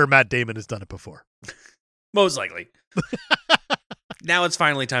though I'm sure Matt Damon has done it before. Most likely. Now it's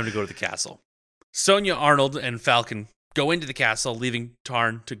finally time to go to the castle. Sonja, Arnold, and Falcon go into the castle, leaving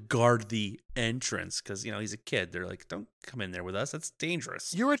Tarn to guard the entrance because, you know, he's a kid. They're like, don't come in there with us. That's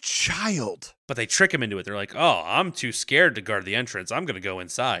dangerous. You're a child. But they trick him into it. They're like, oh, I'm too scared to guard the entrance. I'm going to go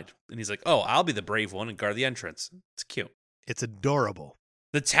inside. And he's like, oh, I'll be the brave one and guard the entrance. It's cute. It's adorable.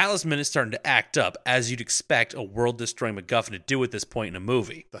 The talisman is starting to act up, as you'd expect a world-destroying MacGuffin to do at this point in a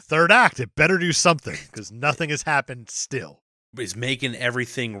movie. The third act, it better do something because nothing has happened still. Is making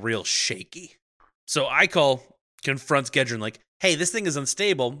everything real shaky. So Icol confronts Gedron like, hey, this thing is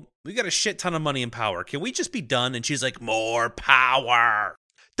unstable. We got a shit ton of money and power. Can we just be done? And she's like, more power.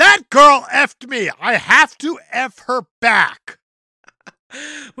 That girl effed me. I have to F her back.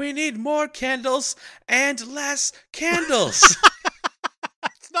 We need more candles and less candles.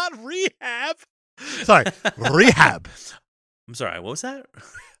 It's not rehab. Sorry, rehab. I'm sorry, what was that?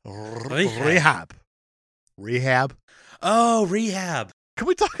 Rehab. Rehab. Oh, rehab. Can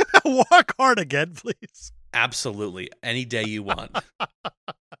we talk about Walk Hard again, please? Absolutely. Any day you want.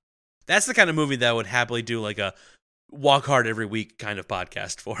 That's the kind of movie that I would happily do like a Walk Hard every week kind of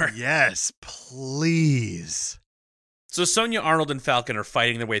podcast for. Yes, please. So Sonja, Arnold, and Falcon are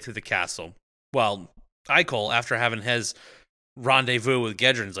fighting their way through the castle, while Icol, after having his rendezvous with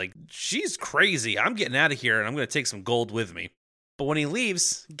Gedron, is like, she's crazy. I'm getting out of here, and I'm going to take some gold with me. But when he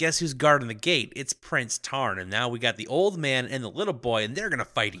leaves, guess who's guarding the gate? It's Prince Tarn, and now we got the old man and the little boy, and they're going to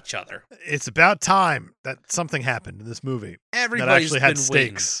fight each other. It's about time that something happened in this movie. Everybody's that actually had been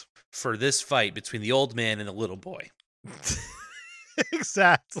waiting stakes for this fight between the old man and the little boy.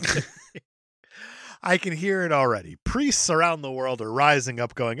 Exactly. I can hear it already. Priests around the world are rising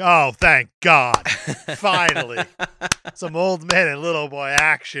up going, oh, thank God. Finally. Some old man and little boy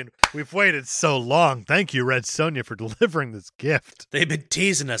action. We've waited so long. Thank you, Red Sonja, for delivering this gift. They've been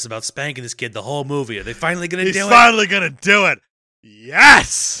teasing us about spanking this kid the whole movie. Are they finally going to He's do it? finally going to do it.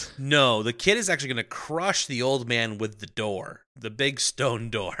 Yes! No, the kid is actually going to crush the old man with the door, the big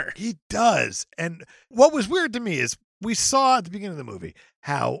stone door. He does. And what was weird to me is we saw at the beginning of the movie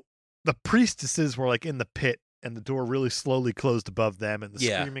how the priestesses were like in the pit and the door really slowly closed above them and the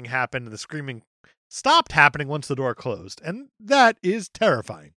screaming happened and the screaming stopped happening once the door closed. And that is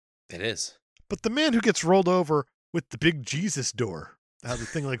terrifying. It is. But the man who gets rolled over with the big Jesus door, how the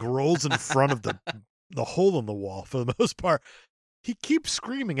thing like rolls in front of the hole in the wall for the most part, he keeps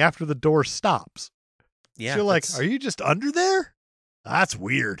screaming after the door stops. Yeah. So you're like, are you just under there? That's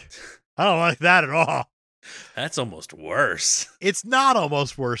weird. I don't like that at all. That's almost worse. It's not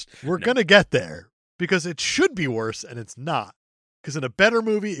almost worse. We're going to get there because it should be worse and it's not. Because in a better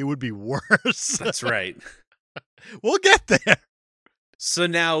movie, it would be worse. That's right. We'll get there. So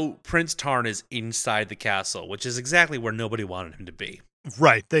now Prince Tarn is inside the castle, which is exactly where nobody wanted him to be.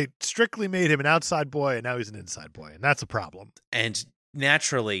 Right. They strictly made him an outside boy and now he's an inside boy. And that's a problem. And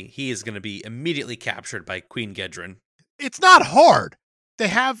naturally, he is going to be immediately captured by Queen Gedren. It's not hard. They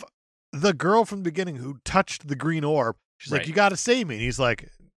have the girl from the beginning who touched the green orb. She's like, you got to save me. And he's like,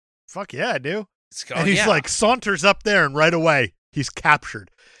 fuck yeah, I do. And he's like, saunters up there and right away, he's captured.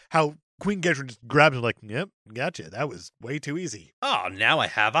 How Queen Gedren just grabs him like, yep, gotcha. That was way too easy. Oh, now I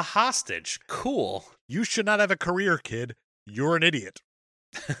have a hostage. Cool. You should not have a career, kid. You're an idiot.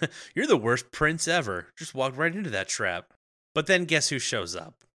 You're the worst prince ever. Just walked right into that trap. But then guess who shows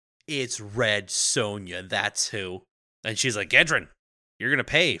up? It's Red Sonja. That's who. And she's like, Gedren, you're going to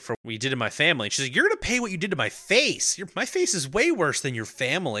pay for what you did to my family. She's like, you're going to pay what you did to my face. My face is way worse than your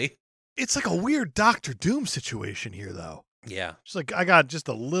family. It's like a weird Doctor Doom situation here, though. Yeah. She's like, I got just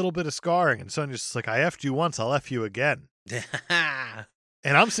a little bit of scarring. And Sonja's just like, I effed you once, I'll F you again. And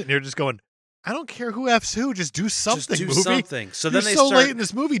I'm sitting here just going, I don't care who F's who, just do something, just do movie. something. So You're then they so start, late in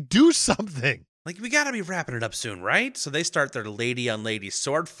this movie, do something. like, we got to be wrapping it up soon, right? So they start their lady on lady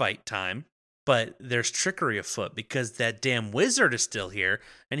sword fight time. But there's trickery afoot because that damn wizard is still here,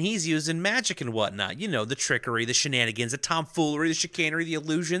 and he's using magic and whatnot. You know, the trickery, the shenanigans, the tomfoolery, the chicanery, the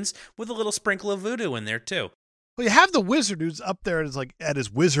illusions, with a little sprinkle of voodoo in there, too. Well, you have the wizard who's up there and is like at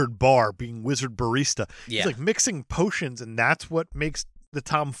his wizard bar, being wizard barista. Yeah. He's like mixing potions, and that's what makes the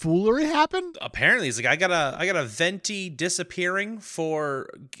tomfoolery happen? Apparently, he's like, I got a venti disappearing for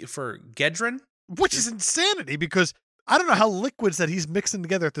Gedren. Which is insanity because I don't know how liquids that he's mixing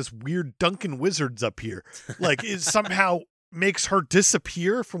together at this weird Duncan Wizards up here, like, it somehow makes her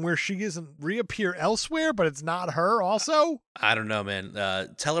disappear from where she is and reappear elsewhere, but it's not her also? I don't know, man.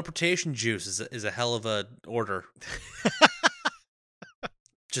 Teleportation juice is a hell of a order.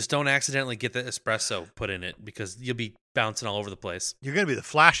 Just don't accidentally get the espresso put in it because you'll be bouncing all over the place. You're going to be the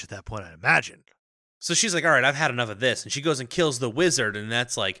Flash at that point, I imagine. So she's like, all right, I've had enough of this. And she goes and kills the wizard. And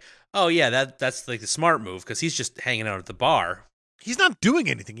that's like, oh, yeah, that's like the smart move because he's just hanging out at the bar. He's not doing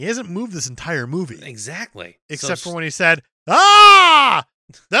anything. He hasn't moved this entire movie. Exactly. Except for when he said, ah,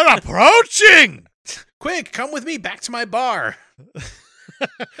 they're approaching. Quick, come with me back to my bar.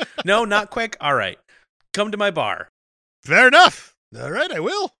 No, not quick. All right, come to my bar. Fair enough. All right, I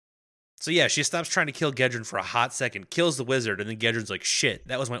will. So yeah, she stops trying to kill Gedren for a hot second, kills the wizard, and then Gedren's like, shit,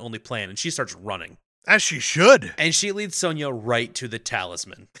 that was my only plan. And she starts running. As she should. And she leads Sonja right to the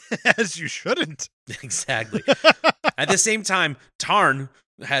talisman. As you shouldn't. Exactly. At the same time, Tarn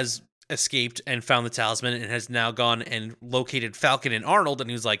has escaped and found the talisman and has now gone and located Falcon and Arnold.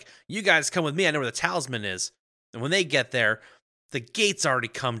 And he was like, you guys come with me. I know where the talisman is. And when they get there, the gates already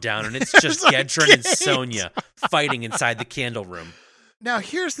come down and it's just Gedren and Sonja fighting inside the candle room. Now,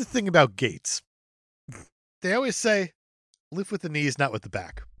 here's the thing about gates. They always say, lift with the knees, not with the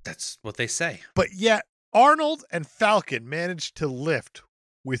back. That's what they say. But yet, Arnold and Falcon managed to lift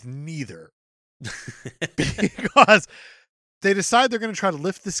with neither. Because they decide they're going to try to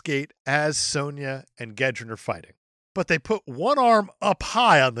lift this gate as Sonja and Gedren are fighting. But they put one arm up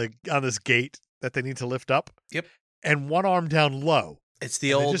high on this gate that they need to lift up. Yep. And one arm down low. It's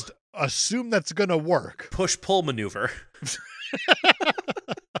the old they just assume that's going to work. Push-pull maneuver.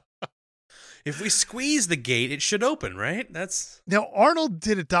 If we squeeze the gate, it should open, right? Now, Arnold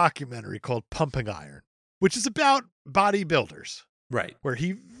did a documentary called Pumping Iron, which is about bodybuilders. Right. Where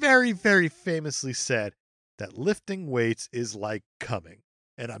he very, very famously said that lifting weights is like coming.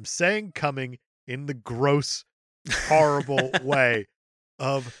 And I'm saying coming in the gross, horrible way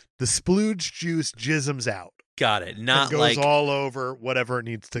of the splooge juice jisms out. Got it. Not goes like all over whatever it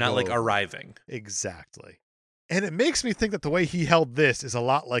needs to go. Not like over. arriving. Exactly. And it makes me think that the way he held this is a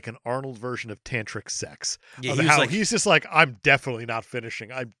lot like an Arnold version of tantric sex. Yeah, he's just like, I'm definitely not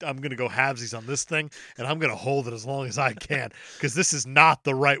finishing. I'm going to go halvesies on this thing, and I'm going to hold it as long as I can, because this is not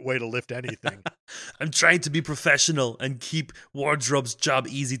the right way to lift anything. I'm trying to be professional and keep Wardrobe's job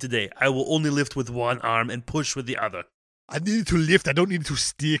easy today. I will only lift with one arm and push with the other. I need to lift. I don't need to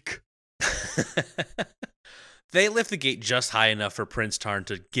stick. They lift the gate just high enough for Prince Tarn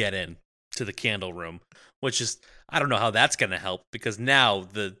to get in to the candle room, which is, I don't know how that's going to help, because now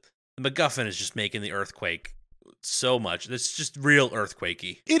the MacGuffin is just making the earthquake so much. It's just real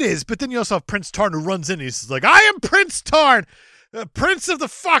earthquakey. It is, but then you also have Prince Tarn who runs in and he's like, I am Prince Tarn, prince of the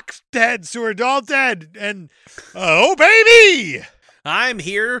fuckheads who are all dead. And, oh, baby! I'm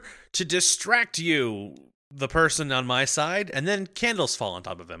here to distract you, the person on my side. And then candles fall on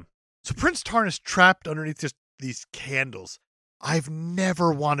top of him. So Prince Tarn is trapped underneath just these candles. I've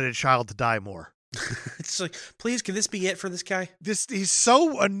never wanted a child to die more. It's like, please, can this be it for this guy? He's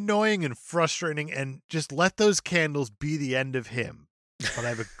so annoying and frustrating, and just let those candles be the end of him. But I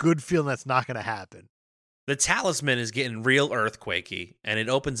have a good feeling that's not going to happen. The talisman is getting real earthquakey, and it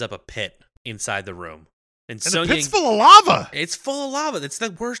opens up a pit inside the room. And the pit's full of lava. It's full of lava. It's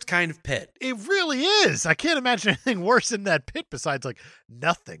the worst kind of pit. It really is. I can't imagine anything worse in that pit besides like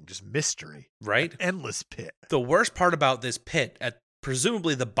nothing, just mystery. Right? An endless pit. The worst part about this pit, at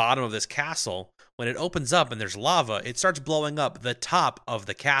presumably the bottom of this castle, when it opens up and there's lava, it starts blowing up the top of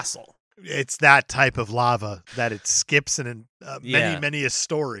the castle. It's that type of lava that it skips in many a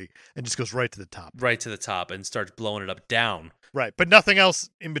story and just goes right to the top. Right to the top and starts blowing it up down. Right, but nothing else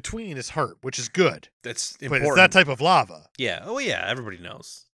in between is hurt, which is good. That's But important. it's that type of lava. Yeah. Oh, yeah. Everybody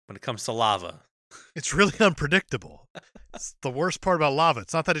knows when it comes to lava. It's really unpredictable. It's the worst part about lava.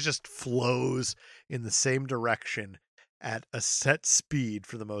 It's not that it just flows in the same direction at a set speed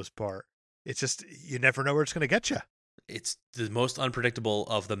for the most part. It's just you never know where it's going to get you. It's the most unpredictable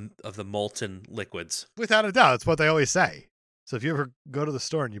of the molten liquids. Without a doubt, it's what they always say. So if you ever go to the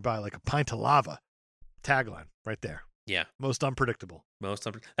store and you buy like a pint of lava, tagline right there. Yeah. Most unpredictable.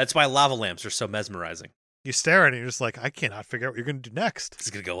 That's why lava lamps are so mesmerizing. You stare at it and you're just like, I cannot figure out what you're going to do next. Is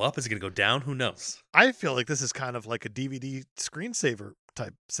it going to go up? Is it going to go down? Who knows? I feel like this is kind of like a DVD screensaver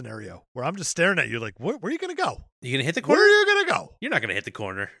type scenario where I'm just staring at you like, where are you going to go? You going to hit the corner? Where are you going to go? You're not going to hit the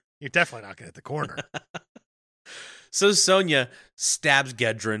corner. You're definitely not going to hit the corner. So Sonja stabs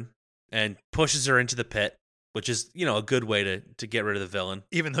Gedrin and pushes her into the pit, which is, a good way to get rid of the villain.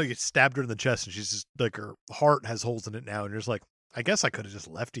 Even though you stabbed her in the chest and she's just like, her heart has holes in it now. And you're just like, I guess I could have just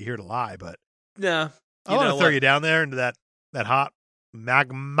left you here to lie, but Yeah. I want to throw you down there into that hot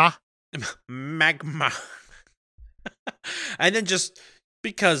magma. Magma. And then just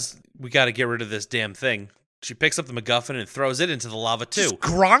because we got to get rid of this damn thing, she picks up the MacGuffin and throws it into the lava too. Just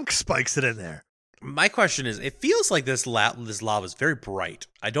Gronk spikes it in there. My question is, it feels like this lava is very bright.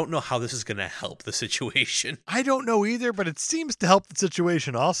 I don't know how this is going to help the situation. I don't know either, but it seems to help the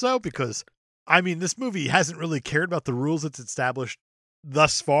situation also because, I mean, this movie hasn't really cared about the rules it's established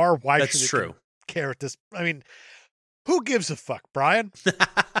thus far. Why That's should it true. care at this? I mean, who gives a fuck, Brian?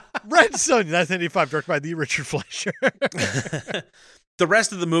 Red Sonja, 1985, directed by the Richard Fleischer. The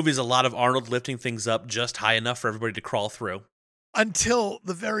rest of the movie is a lot of Arnold lifting things up just high enough for everybody to crawl through. Until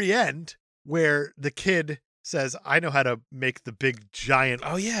the very end, where the kid says, I know how to make the big giant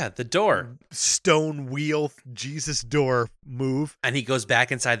Oh, yeah, the door. stone wheel Jesus door move. And he goes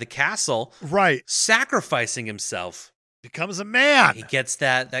back inside the castle, Right. sacrificing himself. Becomes a man. He gets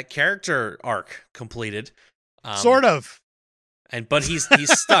that character arc completed. Sort of. But he's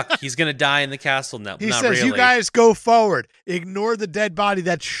stuck. He's going to die in the castle now. He Not says, really. you guys go forward. Ignore the dead body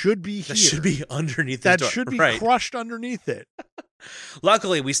that should be here. That should be underneath That the door. should be Right. crushed underneath it.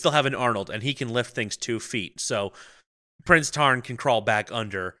 Luckily, we still have an Arnold, and he can lift things 2 feet. So Prince Tarn can crawl back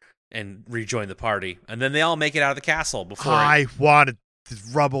under and rejoin the party. And then they all make it out of the castle before... I wanted the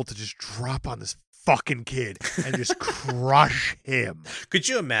rubble to just drop on this fucking kid and just crush him. Could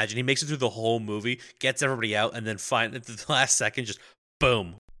you imagine? He makes it through the whole movie, gets everybody out, and then at the last second, just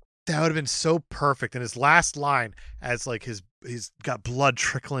boom. That would have been so perfect. And his last line, as like he's got blood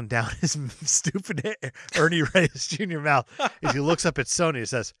trickling down his stupid Ernie Reyes Jr. mouth, as he looks up at Sony and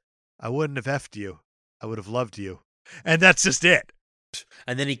says, I wouldn't have effed you. I would have loved you. And that's just it.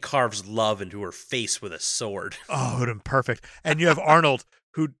 And then he carves love into her face with a sword. Oh, it would have been perfect. And you have Arnold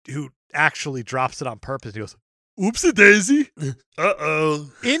who actually drops it on purpose. He goes, oopsie daisy. Uh-oh.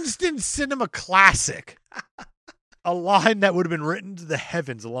 Instant cinema classic. A line that would have been written to the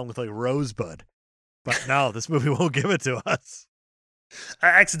heavens along with like Rosebud. But no, this movie won't give it to us. I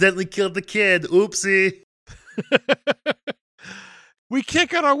accidentally killed the kid. Oopsie. We can't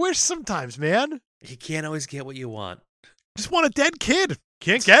get our wish sometimes, man. You can't always get what you want. Just want a dead kid.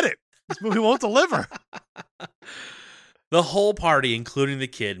 Can't get it. This movie won't deliver. The whole party, including the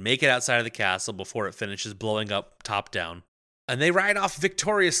kid, make it outside of the castle before it finishes blowing up top down. And they ride off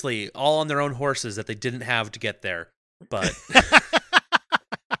victoriously, all on their own horses that they didn't have to get there. But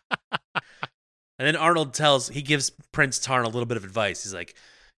and then Arnold gives Prince Tarn a little bit of advice. He's like,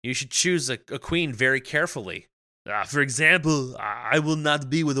 you should choose a queen very carefully. For example, I will not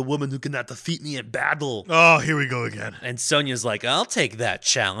be with a woman who cannot defeat me in battle. Oh, here we go again. And Sonya's like, I'll take that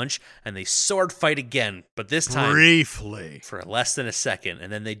challenge. And they sword fight again, but this time Briefly. for less than a second.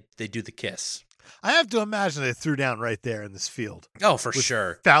 And then they do the kiss. I have to imagine they threw down right there in this field. Oh, for with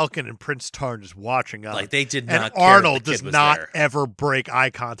sure. Falcon and Prince Tarn just watching on. Like, they did and not care that Arnold the kid does was not there. ever break eye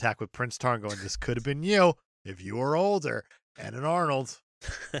contact with Prince Tarn going, this could have been you if you were older. And an Arnold.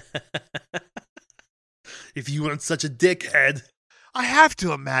 If you weren't such a dickhead. I have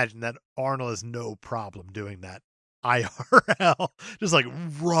to imagine that Arnold has no problem doing that IRL. Just like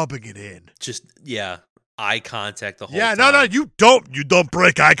rubbing it in. Just, yeah, eye contact the whole Yeah, time. no, you don't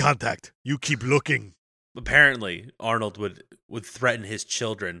break eye contact. You keep looking. Apparently, Arnold would threaten his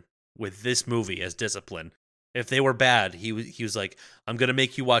children with this movie as discipline. If they were bad, he was like, I'm going to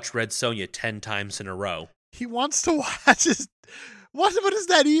make you watch Red Sonja 10 times in a row. He wants to watch his... What is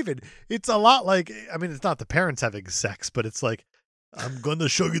that even? It's a lot like... I mean, it's not the parents having sex, but it's like, I'm going to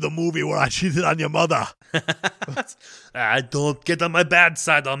show you the movie where I cheated on your mother. Don't get on my bad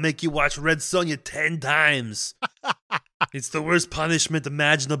side. I'll make you watch Red Sonja 10 times. It's the worst punishment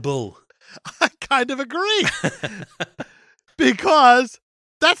imaginable. I kind of agree. Because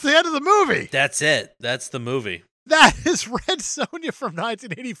that's the end of the movie. That's it. That's the movie. That is Red Sonja from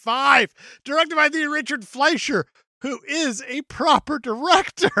 1985, directed by the Richard Fleischer, who is a proper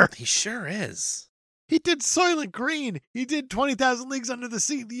director. He sure is. He did Soylent Green. He did 20,000 Leagues Under the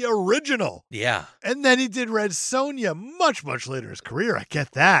Sea, the original. Yeah. And then he did Red Sonja much, much later in his career. I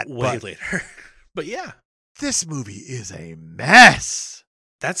get that. Way but later. But yeah. This movie is a mess.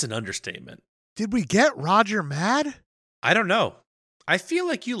 That's an understatement. Did we get Roger mad? I don't know. I feel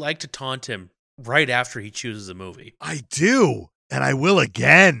like you like to taunt him right after he chooses a movie. I do. And I will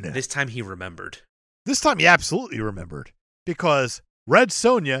again. This time he remembered. This time he absolutely remembered. Because Red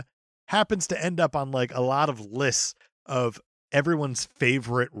Sonja happens to end up on like a lot of lists of everyone's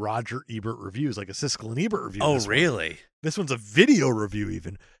favorite Roger Ebert reviews, like a Siskel and Ebert review. Oh, really? This one's a video review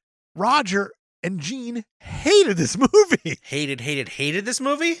even. Roger and Gene hated this movie. Hated this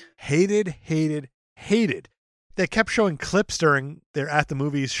movie? Hated. They kept showing clips during their At the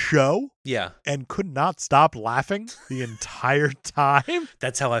Movies show Yeah. and could not stop laughing the entire time.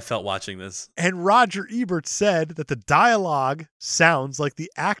 That's how I felt watching this. And Roger Ebert said that the dialogue sounds like the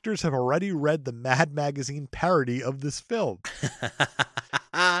actors have already read the Mad Magazine parody of this film.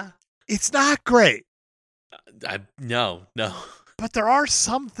 It's not great, No. but there are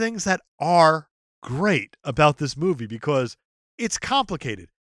some things that are great about this movie because it's complicated.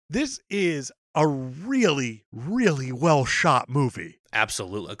 This is a really, really well shot movie.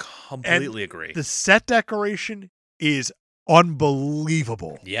 Absolutely. Completely agree. The set decoration is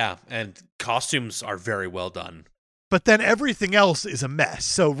unbelievable. Yeah, and costumes are very well done. But then everything else is a mess.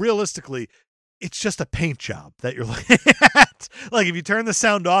 So realistically, it's just a paint job that you're looking at. Like if you turn the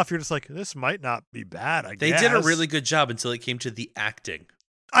sound off, you're just like, this might not be bad, I They guess. did a really good job until it came to the acting.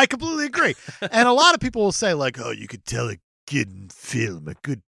 I completely agree. And a lot of people will say like, oh, you could tell a good film, a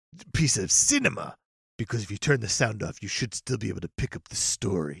good piece of cinema, because if you turn the sound off, you should still be able to pick up the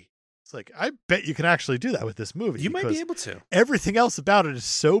story. It's like, I bet you can actually do that with this movie. You might because be able to. everything else about it is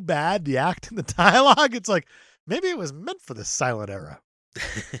so bad. The acting, the dialogue, it's like, maybe it was meant for the silent era.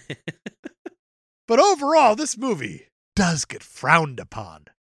 But overall, this movie does get frowned upon,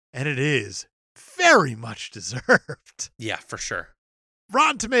 and it is very much deserved. Yeah, for sure.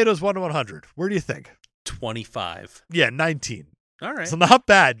 Rotten Tomatoes 1 to 100. Where do you think? 25. Yeah, 19. All right. So not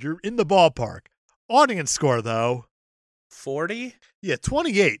bad. You're in the ballpark. Audience score, though. 40? Yeah,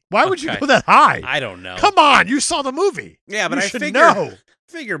 28. Why would you Okay. go that high? I don't know. Come on, you saw the movie. Yeah, but You I should figure, know.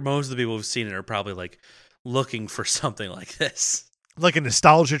 figure most of the people who've seen it are probably like looking for something like this. Like a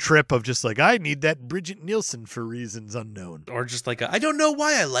nostalgia trip of just like, I need that Bridget Nielsen for reasons unknown. Or just like, I don't know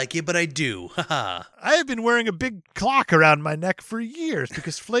why I like it, but I do. Haha. I have been wearing a big clock around my neck for years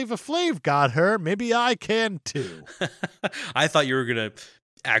because Flava Flav got her. Maybe I can too. I thought you were going to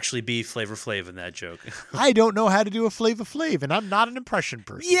actually be Flavor Flav in that joke. I don't know how to do a Flava Flav, and I'm not an impression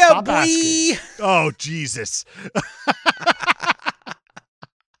person. Yeah, Stop boy. asking. Oh, Jesus.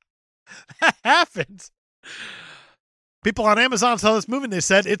 That happens. People on Amazon saw this movie and they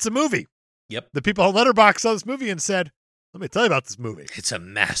said, it's a movie. Yep. The people on Letterboxd saw this movie and said, let me tell you about this movie. It's a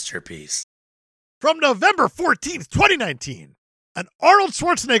masterpiece. From November 14th, 2019, an Arnold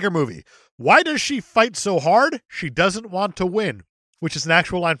Schwarzenegger movie. Why does she fight so hard? She doesn't want to win, which is an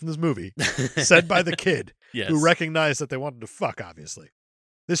actual line from this movie, said by the kid, Yes. who recognized that they wanted to fuck, obviously.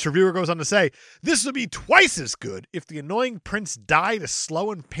 This reviewer goes on to say, this would be twice as good if the annoying prince died a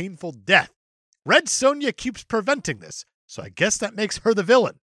slow and painful death. Red Sonja keeps preventing this, so I guess that makes her the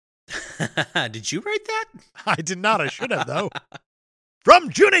villain. Did you write that? I did not. I should have, though. From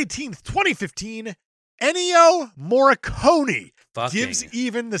June 18th, 2015, Ennio Morricone gives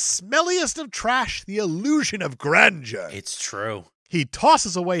even the smelliest of trash the illusion of grandeur. It's true. He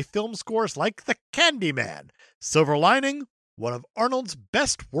tosses away film scores like The Candyman. Silver Lining, one of Arnold's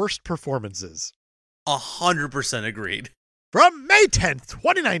best-worst performances. 100% agreed. From May 10th,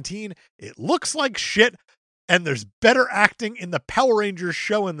 2019, it looks like shit, and there's better acting in the Power Rangers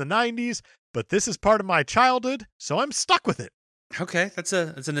show in the 90s, but this is part of my childhood, so I'm stuck with it. Okay, that's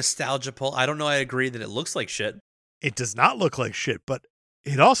a nostalgia pull. I don't know I agree that it looks like shit. It does not look like shit, but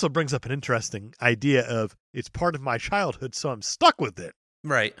it also brings up an interesting idea of it's part of my childhood, so I'm stuck with it.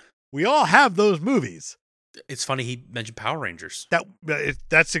 Right. We all have those movies. It's funny he mentioned Power Rangers.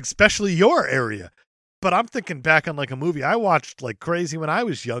 That's especially your area. But I'm thinking back on like a movie I watched like crazy when I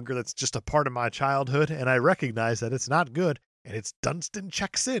was younger that's just a part of my childhood, and I recognize that it's not good, and it's Dunstan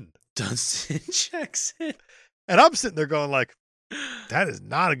Checks In. Dunstan Checks In. And I'm sitting there going like, that is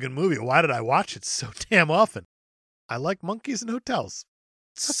not a good movie. Why did I watch it so damn often? I like monkeys and hotels.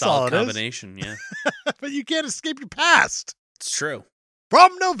 That's Solid all it combination, yeah. But you can't escape your past. It's true.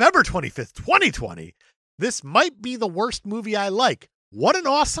 From November 25th, 2020, this might be the worst movie I like. What an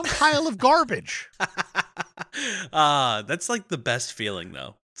awesome pile of garbage. That's like the best feeling,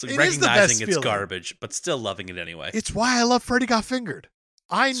 though. It's like It is the best recognizing it's feeling. garbage, but still loving it anyway. It's why I love Freddy Got Fingered.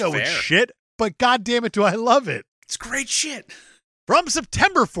 I know it's fair. shit, but god damn it, do I love it. It's great shit. From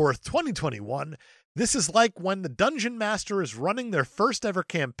September 4th, 2021, this is like when the Dungeon Master is running their first ever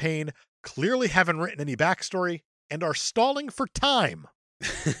campaign, clearly haven't written any backstory, and are stalling for time.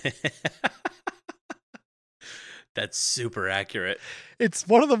 That's super accurate. It's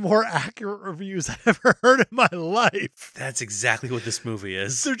one of the more accurate reviews I've ever heard in my life. That's exactly what this movie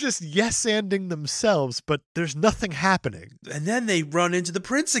is. They're just yes-anding themselves, but there's nothing happening. And then they run into the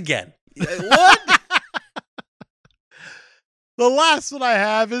prince again. What? The last one I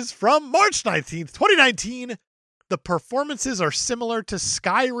have is from March 19th, 2019. The performances are similar to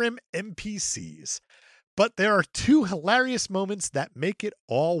Skyrim NPCs, but there are two hilarious moments that make it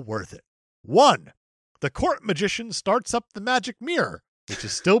all worth it. One, the court magician starts up the magic mirror, which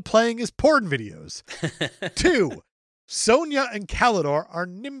is still playing his porn videos. Two, Sonja and Kalidor are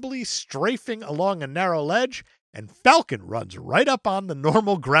nimbly strafing along a narrow ledge, and Falcon runs right up on the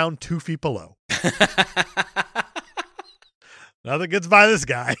normal ground 2 feet below. Nothing gets by this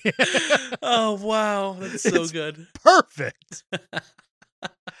guy. Oh, wow. That's so It's good. Perfect.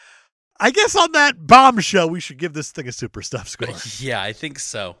 I guess on that bombshell, we should give this thing a super stuff score. Yeah, I think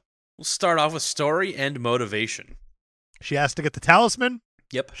so. We'll start off with story and motivation. She has to get the talisman.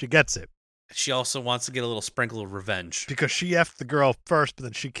 Yep. She gets it. She also wants to get a little sprinkle of revenge. Because she effed the girl first, but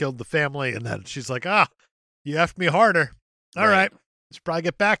then she killed the family, and then she's like, you effed me harder. All right. Should probably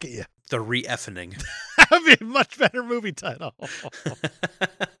get back at you. The re-effing. That'd be a much better movie title.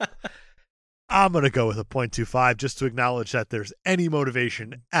 I'm going to go with a 0.25 just to acknowledge that there's any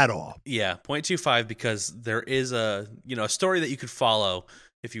motivation at all. Yeah, 0.25 because there is a story that you could follow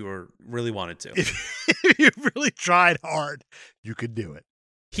if you really wanted to. If you really tried hard, you could do it.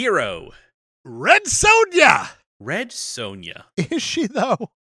 Hero. Red Sonja! Red Sonja. Is she,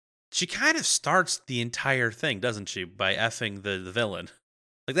 though? She kind of starts the entire thing, doesn't she, by effing the villain.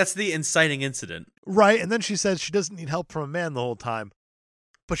 Like, that's the inciting incident. Right, and then she says she doesn't need help from a man the whole time.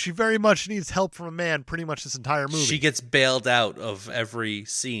 But she very much needs help from a man pretty much this entire movie. She gets bailed out of every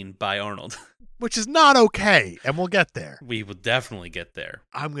scene by Arnold. Which is not okay, and we'll get there. We will definitely get there.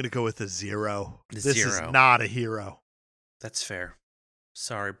 I'm going to go with a 0. This Zero. is not a hero. That's fair.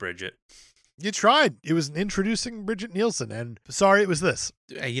 Sorry, Bridget. You tried. It was introducing Bridget Nielsen, and sorry it was this.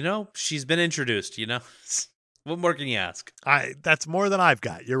 She's been introduced, What more can you ask? That's more than I've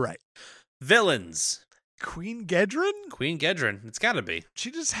got. You're right. Villains. Queen Gedron? Queen Gedron. It's got to be.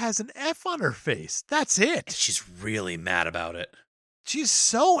 She just has an F on her face. That's it. She's really mad about it. She's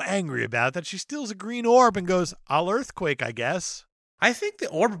so angry about it that she steals a green orb and goes, I'll earthquake, I guess. I think the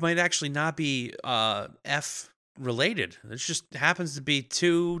orb might actually not be F related. It just happens to be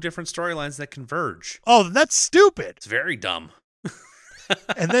two different storylines that converge. Oh, that's stupid. It's very dumb.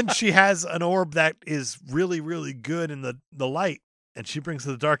 And then she has an orb that is really, really good in the light, and she brings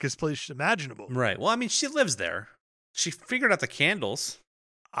to the darkest place imaginable. Right. Well, I mean, she lives there. She figured out the candles.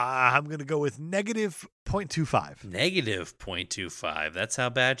 I'm going to go with negative 0.25. Negative 0.25. That's how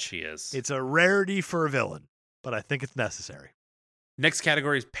bad she is. It's a rarity for a villain, but I think it's necessary. Next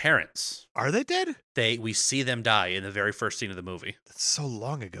category is parents. Are they dead? We see them die in the very first scene of the movie. That's so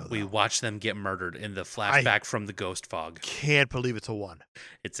long ago, though. We watch them get murdered in the flashback from the ghost fog. Can't believe it's a 1.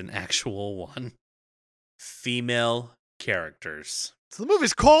 It's an actual 1. Female characters. So the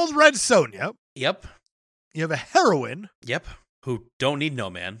movie's called Red Sonja. Yep. You have a heroine Yep. Who don't need no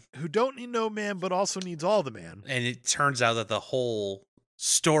man. who don't need no man, but also needs all the man. And it turns out that the whole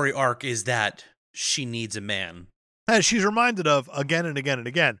story arc is that she needs a man. As she's reminded of again and again and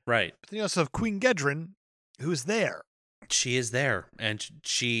again. Right. But then you also have Queen Gedrin, who's there. She is there. And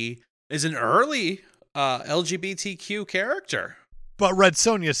she is an early LGBTQ character. But Red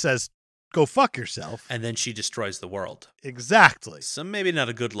Sonja says, go fuck yourself. And then she destroys the world. Exactly. So maybe not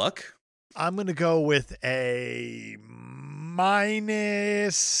a good look. I'm going to go with a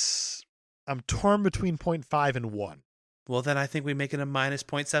minus. I'm torn between 0.5 and 1. Well, then I think we make it a minus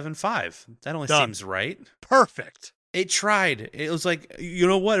 0.75. That only Done. seems right. Perfect. It tried. It was like, you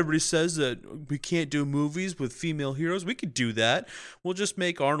know what? Everybody says that we can't do movies with female heroes. We could do that. We'll just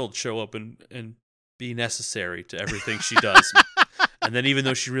make Arnold show up and be necessary to everything she does. And then even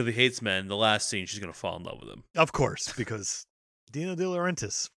though she really hates men, the last scene, she's going to fall in love with him. Of course, because Dino De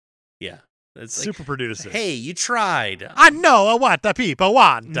Laurentiis, Yeah. It's like, super producer. hey, you tried. I know what the people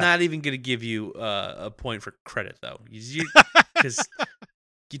want. Not even going to give you a point for credit, though. Because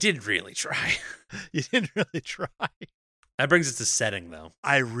you didn't really try. You didn't really try. That brings us to setting, though.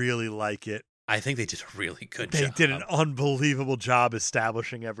 I really like it. I think they did a really good They job. did an unbelievable job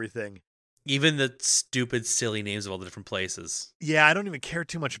establishing everything. Even the stupid, silly names of all the different places. Yeah, I don't even care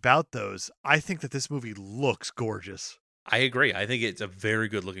too much about those. I think that this movie looks gorgeous. I agree. I think it's a very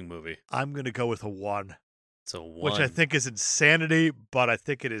good-looking movie. I'm going to go with a 1. So one. Which I think is insanity, but I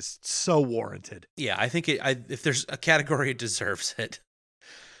think it is so warranted. Yeah, I think if there's a category, it deserves it.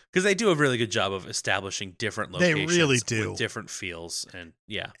 Because they do a really good job of establishing different They locations. really do. With different feels. And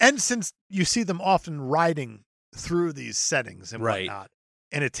yeah. And since you see them often riding through these settings and Right. whatnot,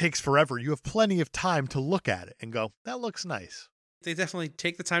 and it takes forever, you have plenty of time to look at it and go, that looks nice. They definitely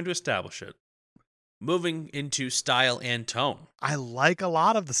take the time to establish it. Moving into style and tone. I like a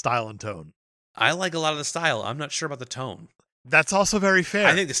lot of the style and tone. I like a lot of the style. I'm not sure about the tone. That's also very fair.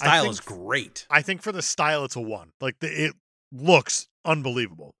 I think the style is great. I think for the style, it's a 1. Like, it looks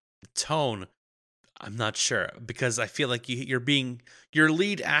unbelievable. The tone, I'm not sure. Because I feel like your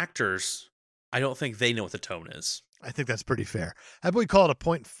lead actors, I don't think they know what the tone is. I think that's pretty fair. How about we call it a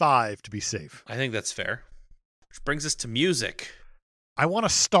 0.5 to be safe? I think that's fair. Which brings us to music. I want to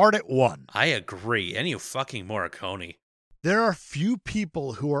start at 1. I agree. Ennio fucking Morricone. There are few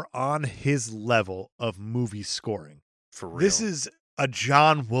people who are on his level of movie scoring. For real. This is a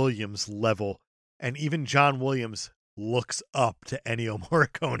John Williams level, and even John Williams looks up to Ennio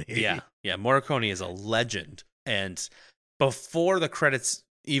Morricone. Yeah. Morricone is a legend. And before the credits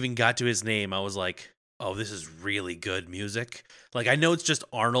even got to his name, I was like, oh, this is really good music. Like, I know it's just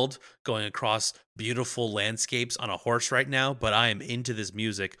Arnold going across beautiful landscapes on a horse right now, but I am into this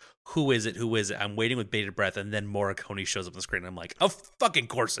music. Who is it? I'm waiting with bated breath, and then Morricone shows up on the screen, and I'm like, of fucking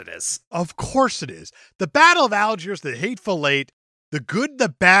course it is. Of course it is. The Battle of Algiers, The Hateful Eight, The Good, the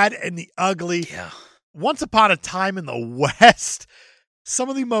Bad, and the Ugly. Yeah. Once Upon a Time in the West. Some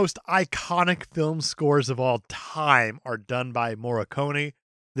of the most iconic film scores of all time are done by Morricone.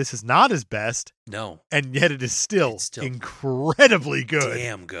 This is not his best, No. and yet it is still, It's still incredibly good.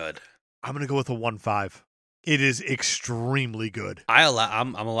 Damn good. I'm going to go with a 1.5. It is extremely good.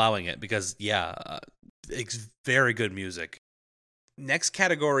 I'm allowing it because, it's very good music. Next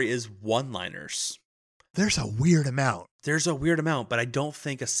category is one-liners. There's a weird amount. There's a weird amount, but I don't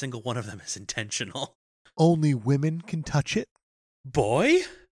think a single one of them is intentional. Only women can touch it. Boy?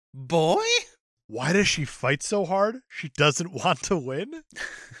 Why does she fight so hard? She doesn't want to win?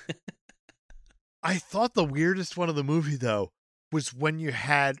 I thought the weirdest one of the movie, though, was when you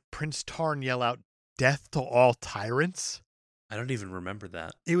had Prince Tarn yell out, "Death to all tyrants." I don't even remember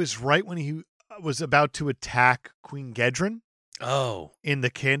that. It was right when he was about to attack Queen Gedrin Oh, in the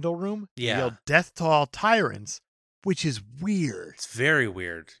candle room. Yeah. He yelled, "Death to all tyrants," which is weird it's very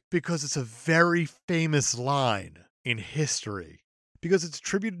weird. because it's a very famous line in history because it's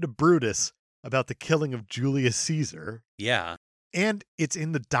attributed to Brutus about the killing of Julius Caesar. Yeah. And it's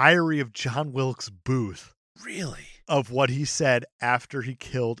in the diary of John Wilkes Booth Really? of what he said after he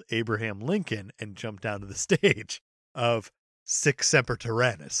killed Abraham Lincoln and jumped down to the stage of Sic Semper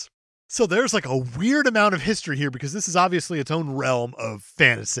Tyrannis. So there's like a weird amount of history here because this is obviously its own realm of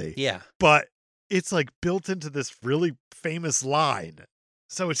fantasy. Yeah. But it's like built into this really famous line.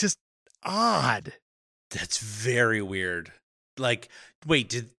 So it's just odd. That's very weird. Like, wait,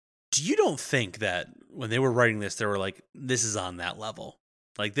 do you don't think that when they were writing this, they were like, this is on that level?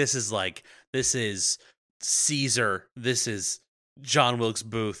 Like, this is Caesar, this is John Wilkes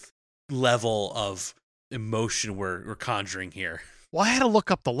Booth level of emotion we're conjuring here. Well, I had to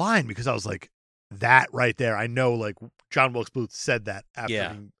look up the line because I was like, that right there, I know, like, John Wilkes Booth said that after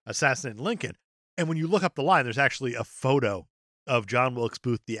Yeah. he assassinated Lincoln. And when you look up the line, there's actually a photo of John Wilkes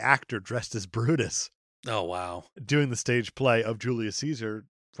Booth, the actor, dressed as Brutus, Oh, wow. doing the stage play of Julius Caesar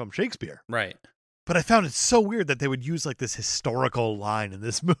from Shakespeare. Right. But I found it so weird that they would use like this historical line in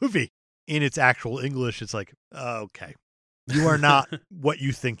this movie in its actual English. It's like, okay, you are not what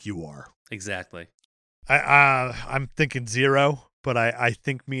you think you are. Exactly. I'm thinking 0, but I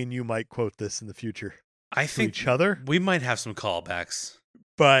think me and you might quote this in the future I to think each other, we might have some callbacks.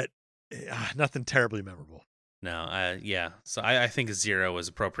 but nothing terribly memorable. No, yeah. So I think 0 is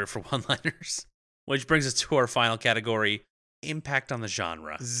appropriate for one-liners. Which brings us to our final category, impact on the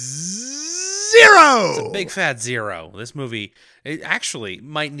genre. 0! It's a big fat 0. This movie, it actually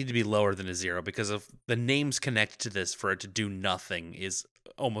might need to be lower than a 0 because of the names connected to this. For it to do nothing is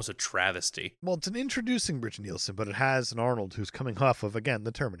almost a travesty. Well, it's an introducing Bridge Nielsen, but it has an Arnold who's coming off of, again,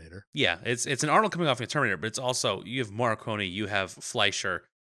 the Terminator. Yeah, it's an Arnold coming off of Terminator, but it's also, you have Morricone, you have Fleischer.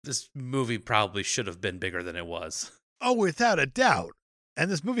 This movie probably should have been bigger than it was. Oh, without a doubt. And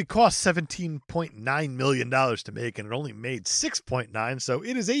this movie cost $17.9 million to make, and it only made $6.9, so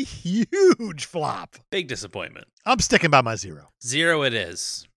it is a huge flop. Big disappointment. I'm sticking by my 0. 0 it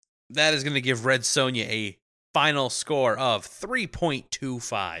is. That is going to give Red Sonja a final score of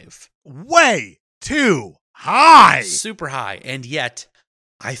 3.25. Way too high. Super high, and yet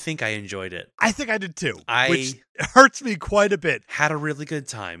I think I enjoyed it. I think I did too, I which hurts me quite a bit. had a really good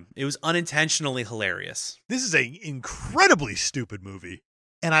time. It was unintentionally hilarious. This is an incredibly stupid movie,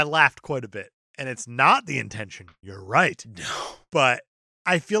 and I laughed quite a bit. And it's not the intention. You're right. No. But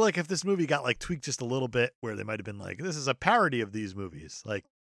I feel like if this movie got like tweaked just a little bit, where they might have been like, this is a parody of these movies, like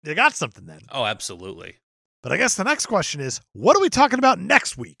they got something then. Oh, absolutely. But I guess the next question is, what are we talking about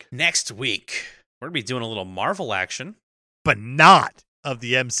next week? Next week, we're going to be doing a little Marvel action. But not of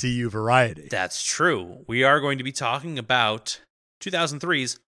the MCU variety. That's true. We are going to be talking about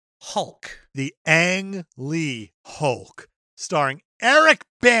 2003's Hulk. The Ang Lee Hulk, starring Eric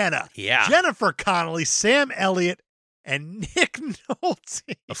Bana, Yeah. Jennifer Connelly, Sam Elliott, and Nick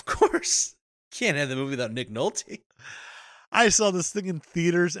Nolte. Of course. Can't have the movie without Nick Nolte. I saw this thing in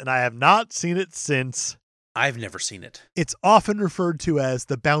theaters, and I have not seen it since. I've never seen it. It's often referred to as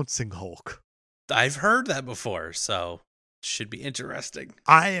the Bouncing Hulk. I've heard that before, so should be interesting.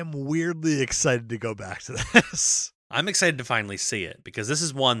 I am weirdly excited to go back to this. I'm excited to finally see it because this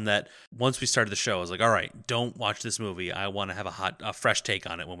is one that once we started the show, I was like, all right, don't watch this movie. I want to have a fresh take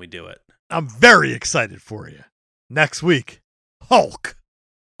on it when we do it. I'm very excited for you. Next week, Hulk.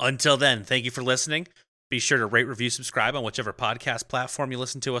 Until then, thank you for listening. Be sure to rate, review, subscribe on whichever podcast platform you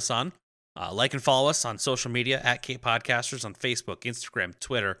listen to us on. Like and follow us on social media at Cape Podcasters on Facebook, Instagram,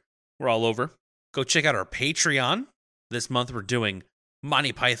 Twitter. We're all over. Go check out our Patreon. This month we're doing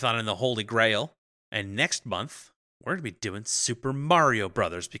Monty Python and the Holy Grail. And next month, we're going to be doing Super Mario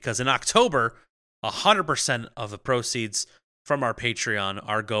Brothers because in October, 100% of the proceeds from our Patreon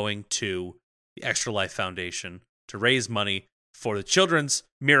are going to the Extra Life Foundation to raise money for the Children's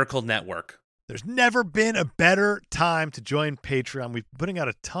Miracle Network. There's never been a better time to join Patreon. We've been putting out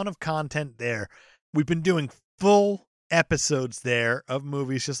a ton of content there. We've been doing full episodes there of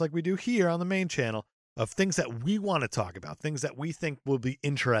movies, just like we do here on the main channel, of things that we want to talk about, things that we think will be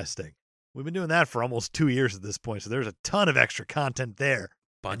interesting. We've been doing that for almost 2 years at this point, so there's a ton of extra content there.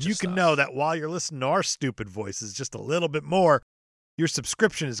 Bunch And you of can stuff. know that while you're listening to our stupid voices just a little bit more, your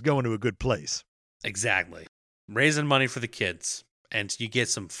subscription is going to a good place. Exactly. Raising money for the kids. And you get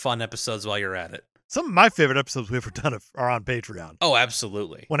some fun episodes while you're at it. Some of my favorite episodes we've ever done are on Patreon. Oh,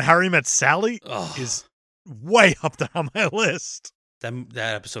 absolutely. When Harry Met Sally Oh, is way up there on my list. that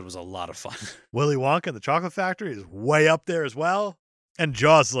episode was a lot of fun. Willy Wonka and the Chocolate Factory is way up there as well. And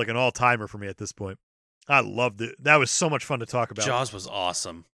Jaws is like an all-timer for me at this point. I loved it. That was so much fun to talk about. Jaws was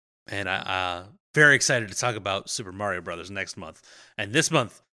awesome. And I very excited to talk about Super Mario Brothers next month. And this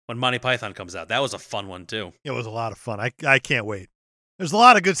month, when Monty Python comes out, that was a fun one too. It was a lot of fun. I can't wait. There's a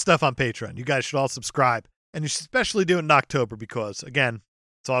lot of good stuff on Patreon. You guys should all subscribe. And you should especially do it in October because, again,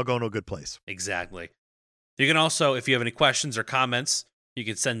 it's all going to a good place. Exactly. You can also, if you have any questions or comments, you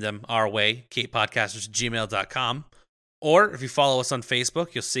can send them our way, katepodcasters@gmail.com. Or if you follow us on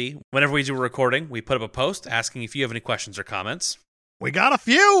Facebook, you'll see whenever we do a recording, we put up a post asking if you have any questions or comments. We got a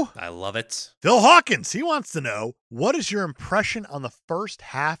few. I love it. Phil Hawkins, he wants to know, what is your impression on the first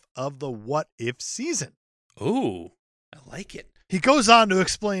half of the What If season? Ooh, I like it. He goes on to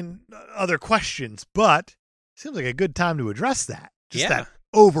explain other questions, but seems like a good time to address that. Just that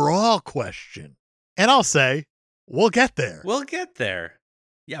overall question. And I'll say, we'll get there. We'll get there.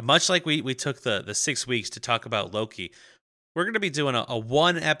 Yeah, much like we took the 6 weeks to talk about Loki, we're going to be doing a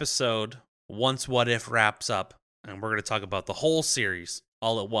one episode, once What If wraps up, and we're going to talk about the whole series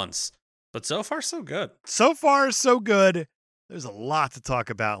all at once. But so far, so good. So far, so good. There's a lot to talk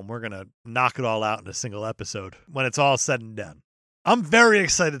about, and we're going to knock it all out in a single episode when it's all said and done. I'm very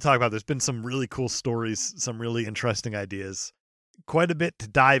excited to talk about. There's been some really cool stories, some really interesting ideas, quite a bit to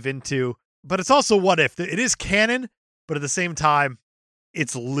dive into. But it's also What If. It is canon, but at the same time,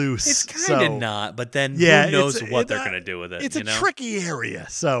 it's loose. It's kind of not, but then who knows what they're going to do with it. It's a tricky area.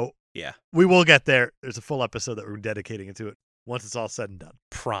 So yeah, we will get there. There's a full episode that we're dedicating to it once it's all said and done.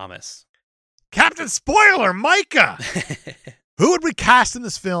 Promise. Captain Spoiler, Micah! Who would we cast in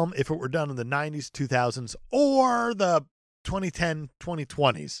this film if it were done in the 90s, 2000s, or the 2010,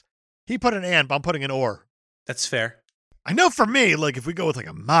 2020s? He put an and, but I'm putting an or. That's fair. I know for me, like if we go with like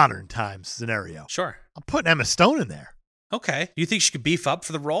a modern times scenario, sure, I'm putting Emma Stone in there. Okay. You think she could beef up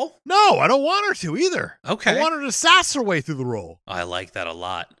for the role? No, I don't want her to either. Okay. I want her to sass her way through the role. I like that a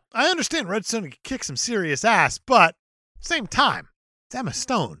lot. I understand Red Sonja can kick some serious ass, but same time, it's Emma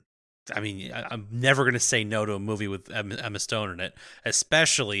Stone. I mean, I'm never going to say no to a movie with Emma Stone in it,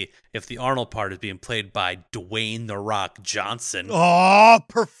 especially if the Arnold part is being played by Dwayne "The Rock" Johnson. Oh,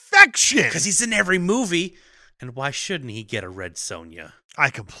 perfection! Because he's in every movie, and why shouldn't he get a Red Sonja?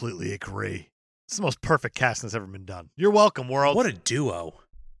 I completely agree. It's the most perfect casting that's ever been done. You're welcome, world. What a duo.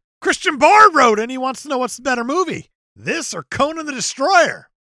 Christian Bard wrote, and he wants to know what's the better movie, this or Conan the Destroyer.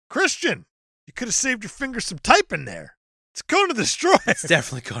 Christian, you could have saved your fingers some typing there. It's Conan the Destroyer. It's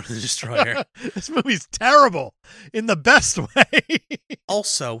definitely Conan the Destroyer. This movie's terrible in the best way.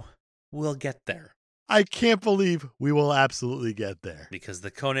 Also, we'll get there. I can't believe we will absolutely get there. Because the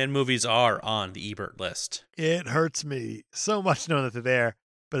Conan movies are on the Ebert list. It hurts me so much knowing that they're there,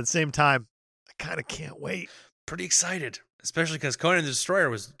 but at the same time, I kind of can't wait. Pretty excited, especially because Conan the Destroyer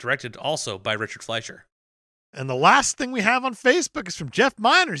was directed also by Richard Fleischer. And the last thing we have on Facebook is from Jeff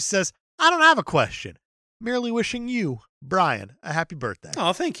Miners. He says, I don't have a question. Merely wishing you, Brian, a happy birthday.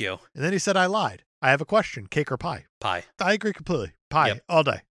 Oh, thank you. And then he said, I lied. I have a question. Cake or pie? Pie. I agree completely. Pie, all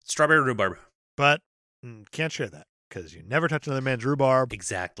day. Strawberry rhubarb. But can't share that because you never touch another man's rhubarb.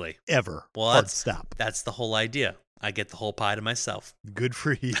 Exactly. Ever. Well, Hard stop. That's the whole idea. I get the whole pie to myself. Good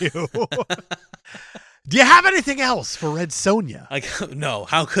for you. Do you have anything else for Red Sonja? No,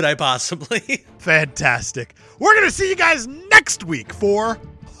 how could I possibly? Fantastic. We're going to see you guys next week for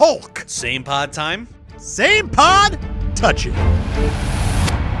Hulk. Same pod time. Same pod, touching.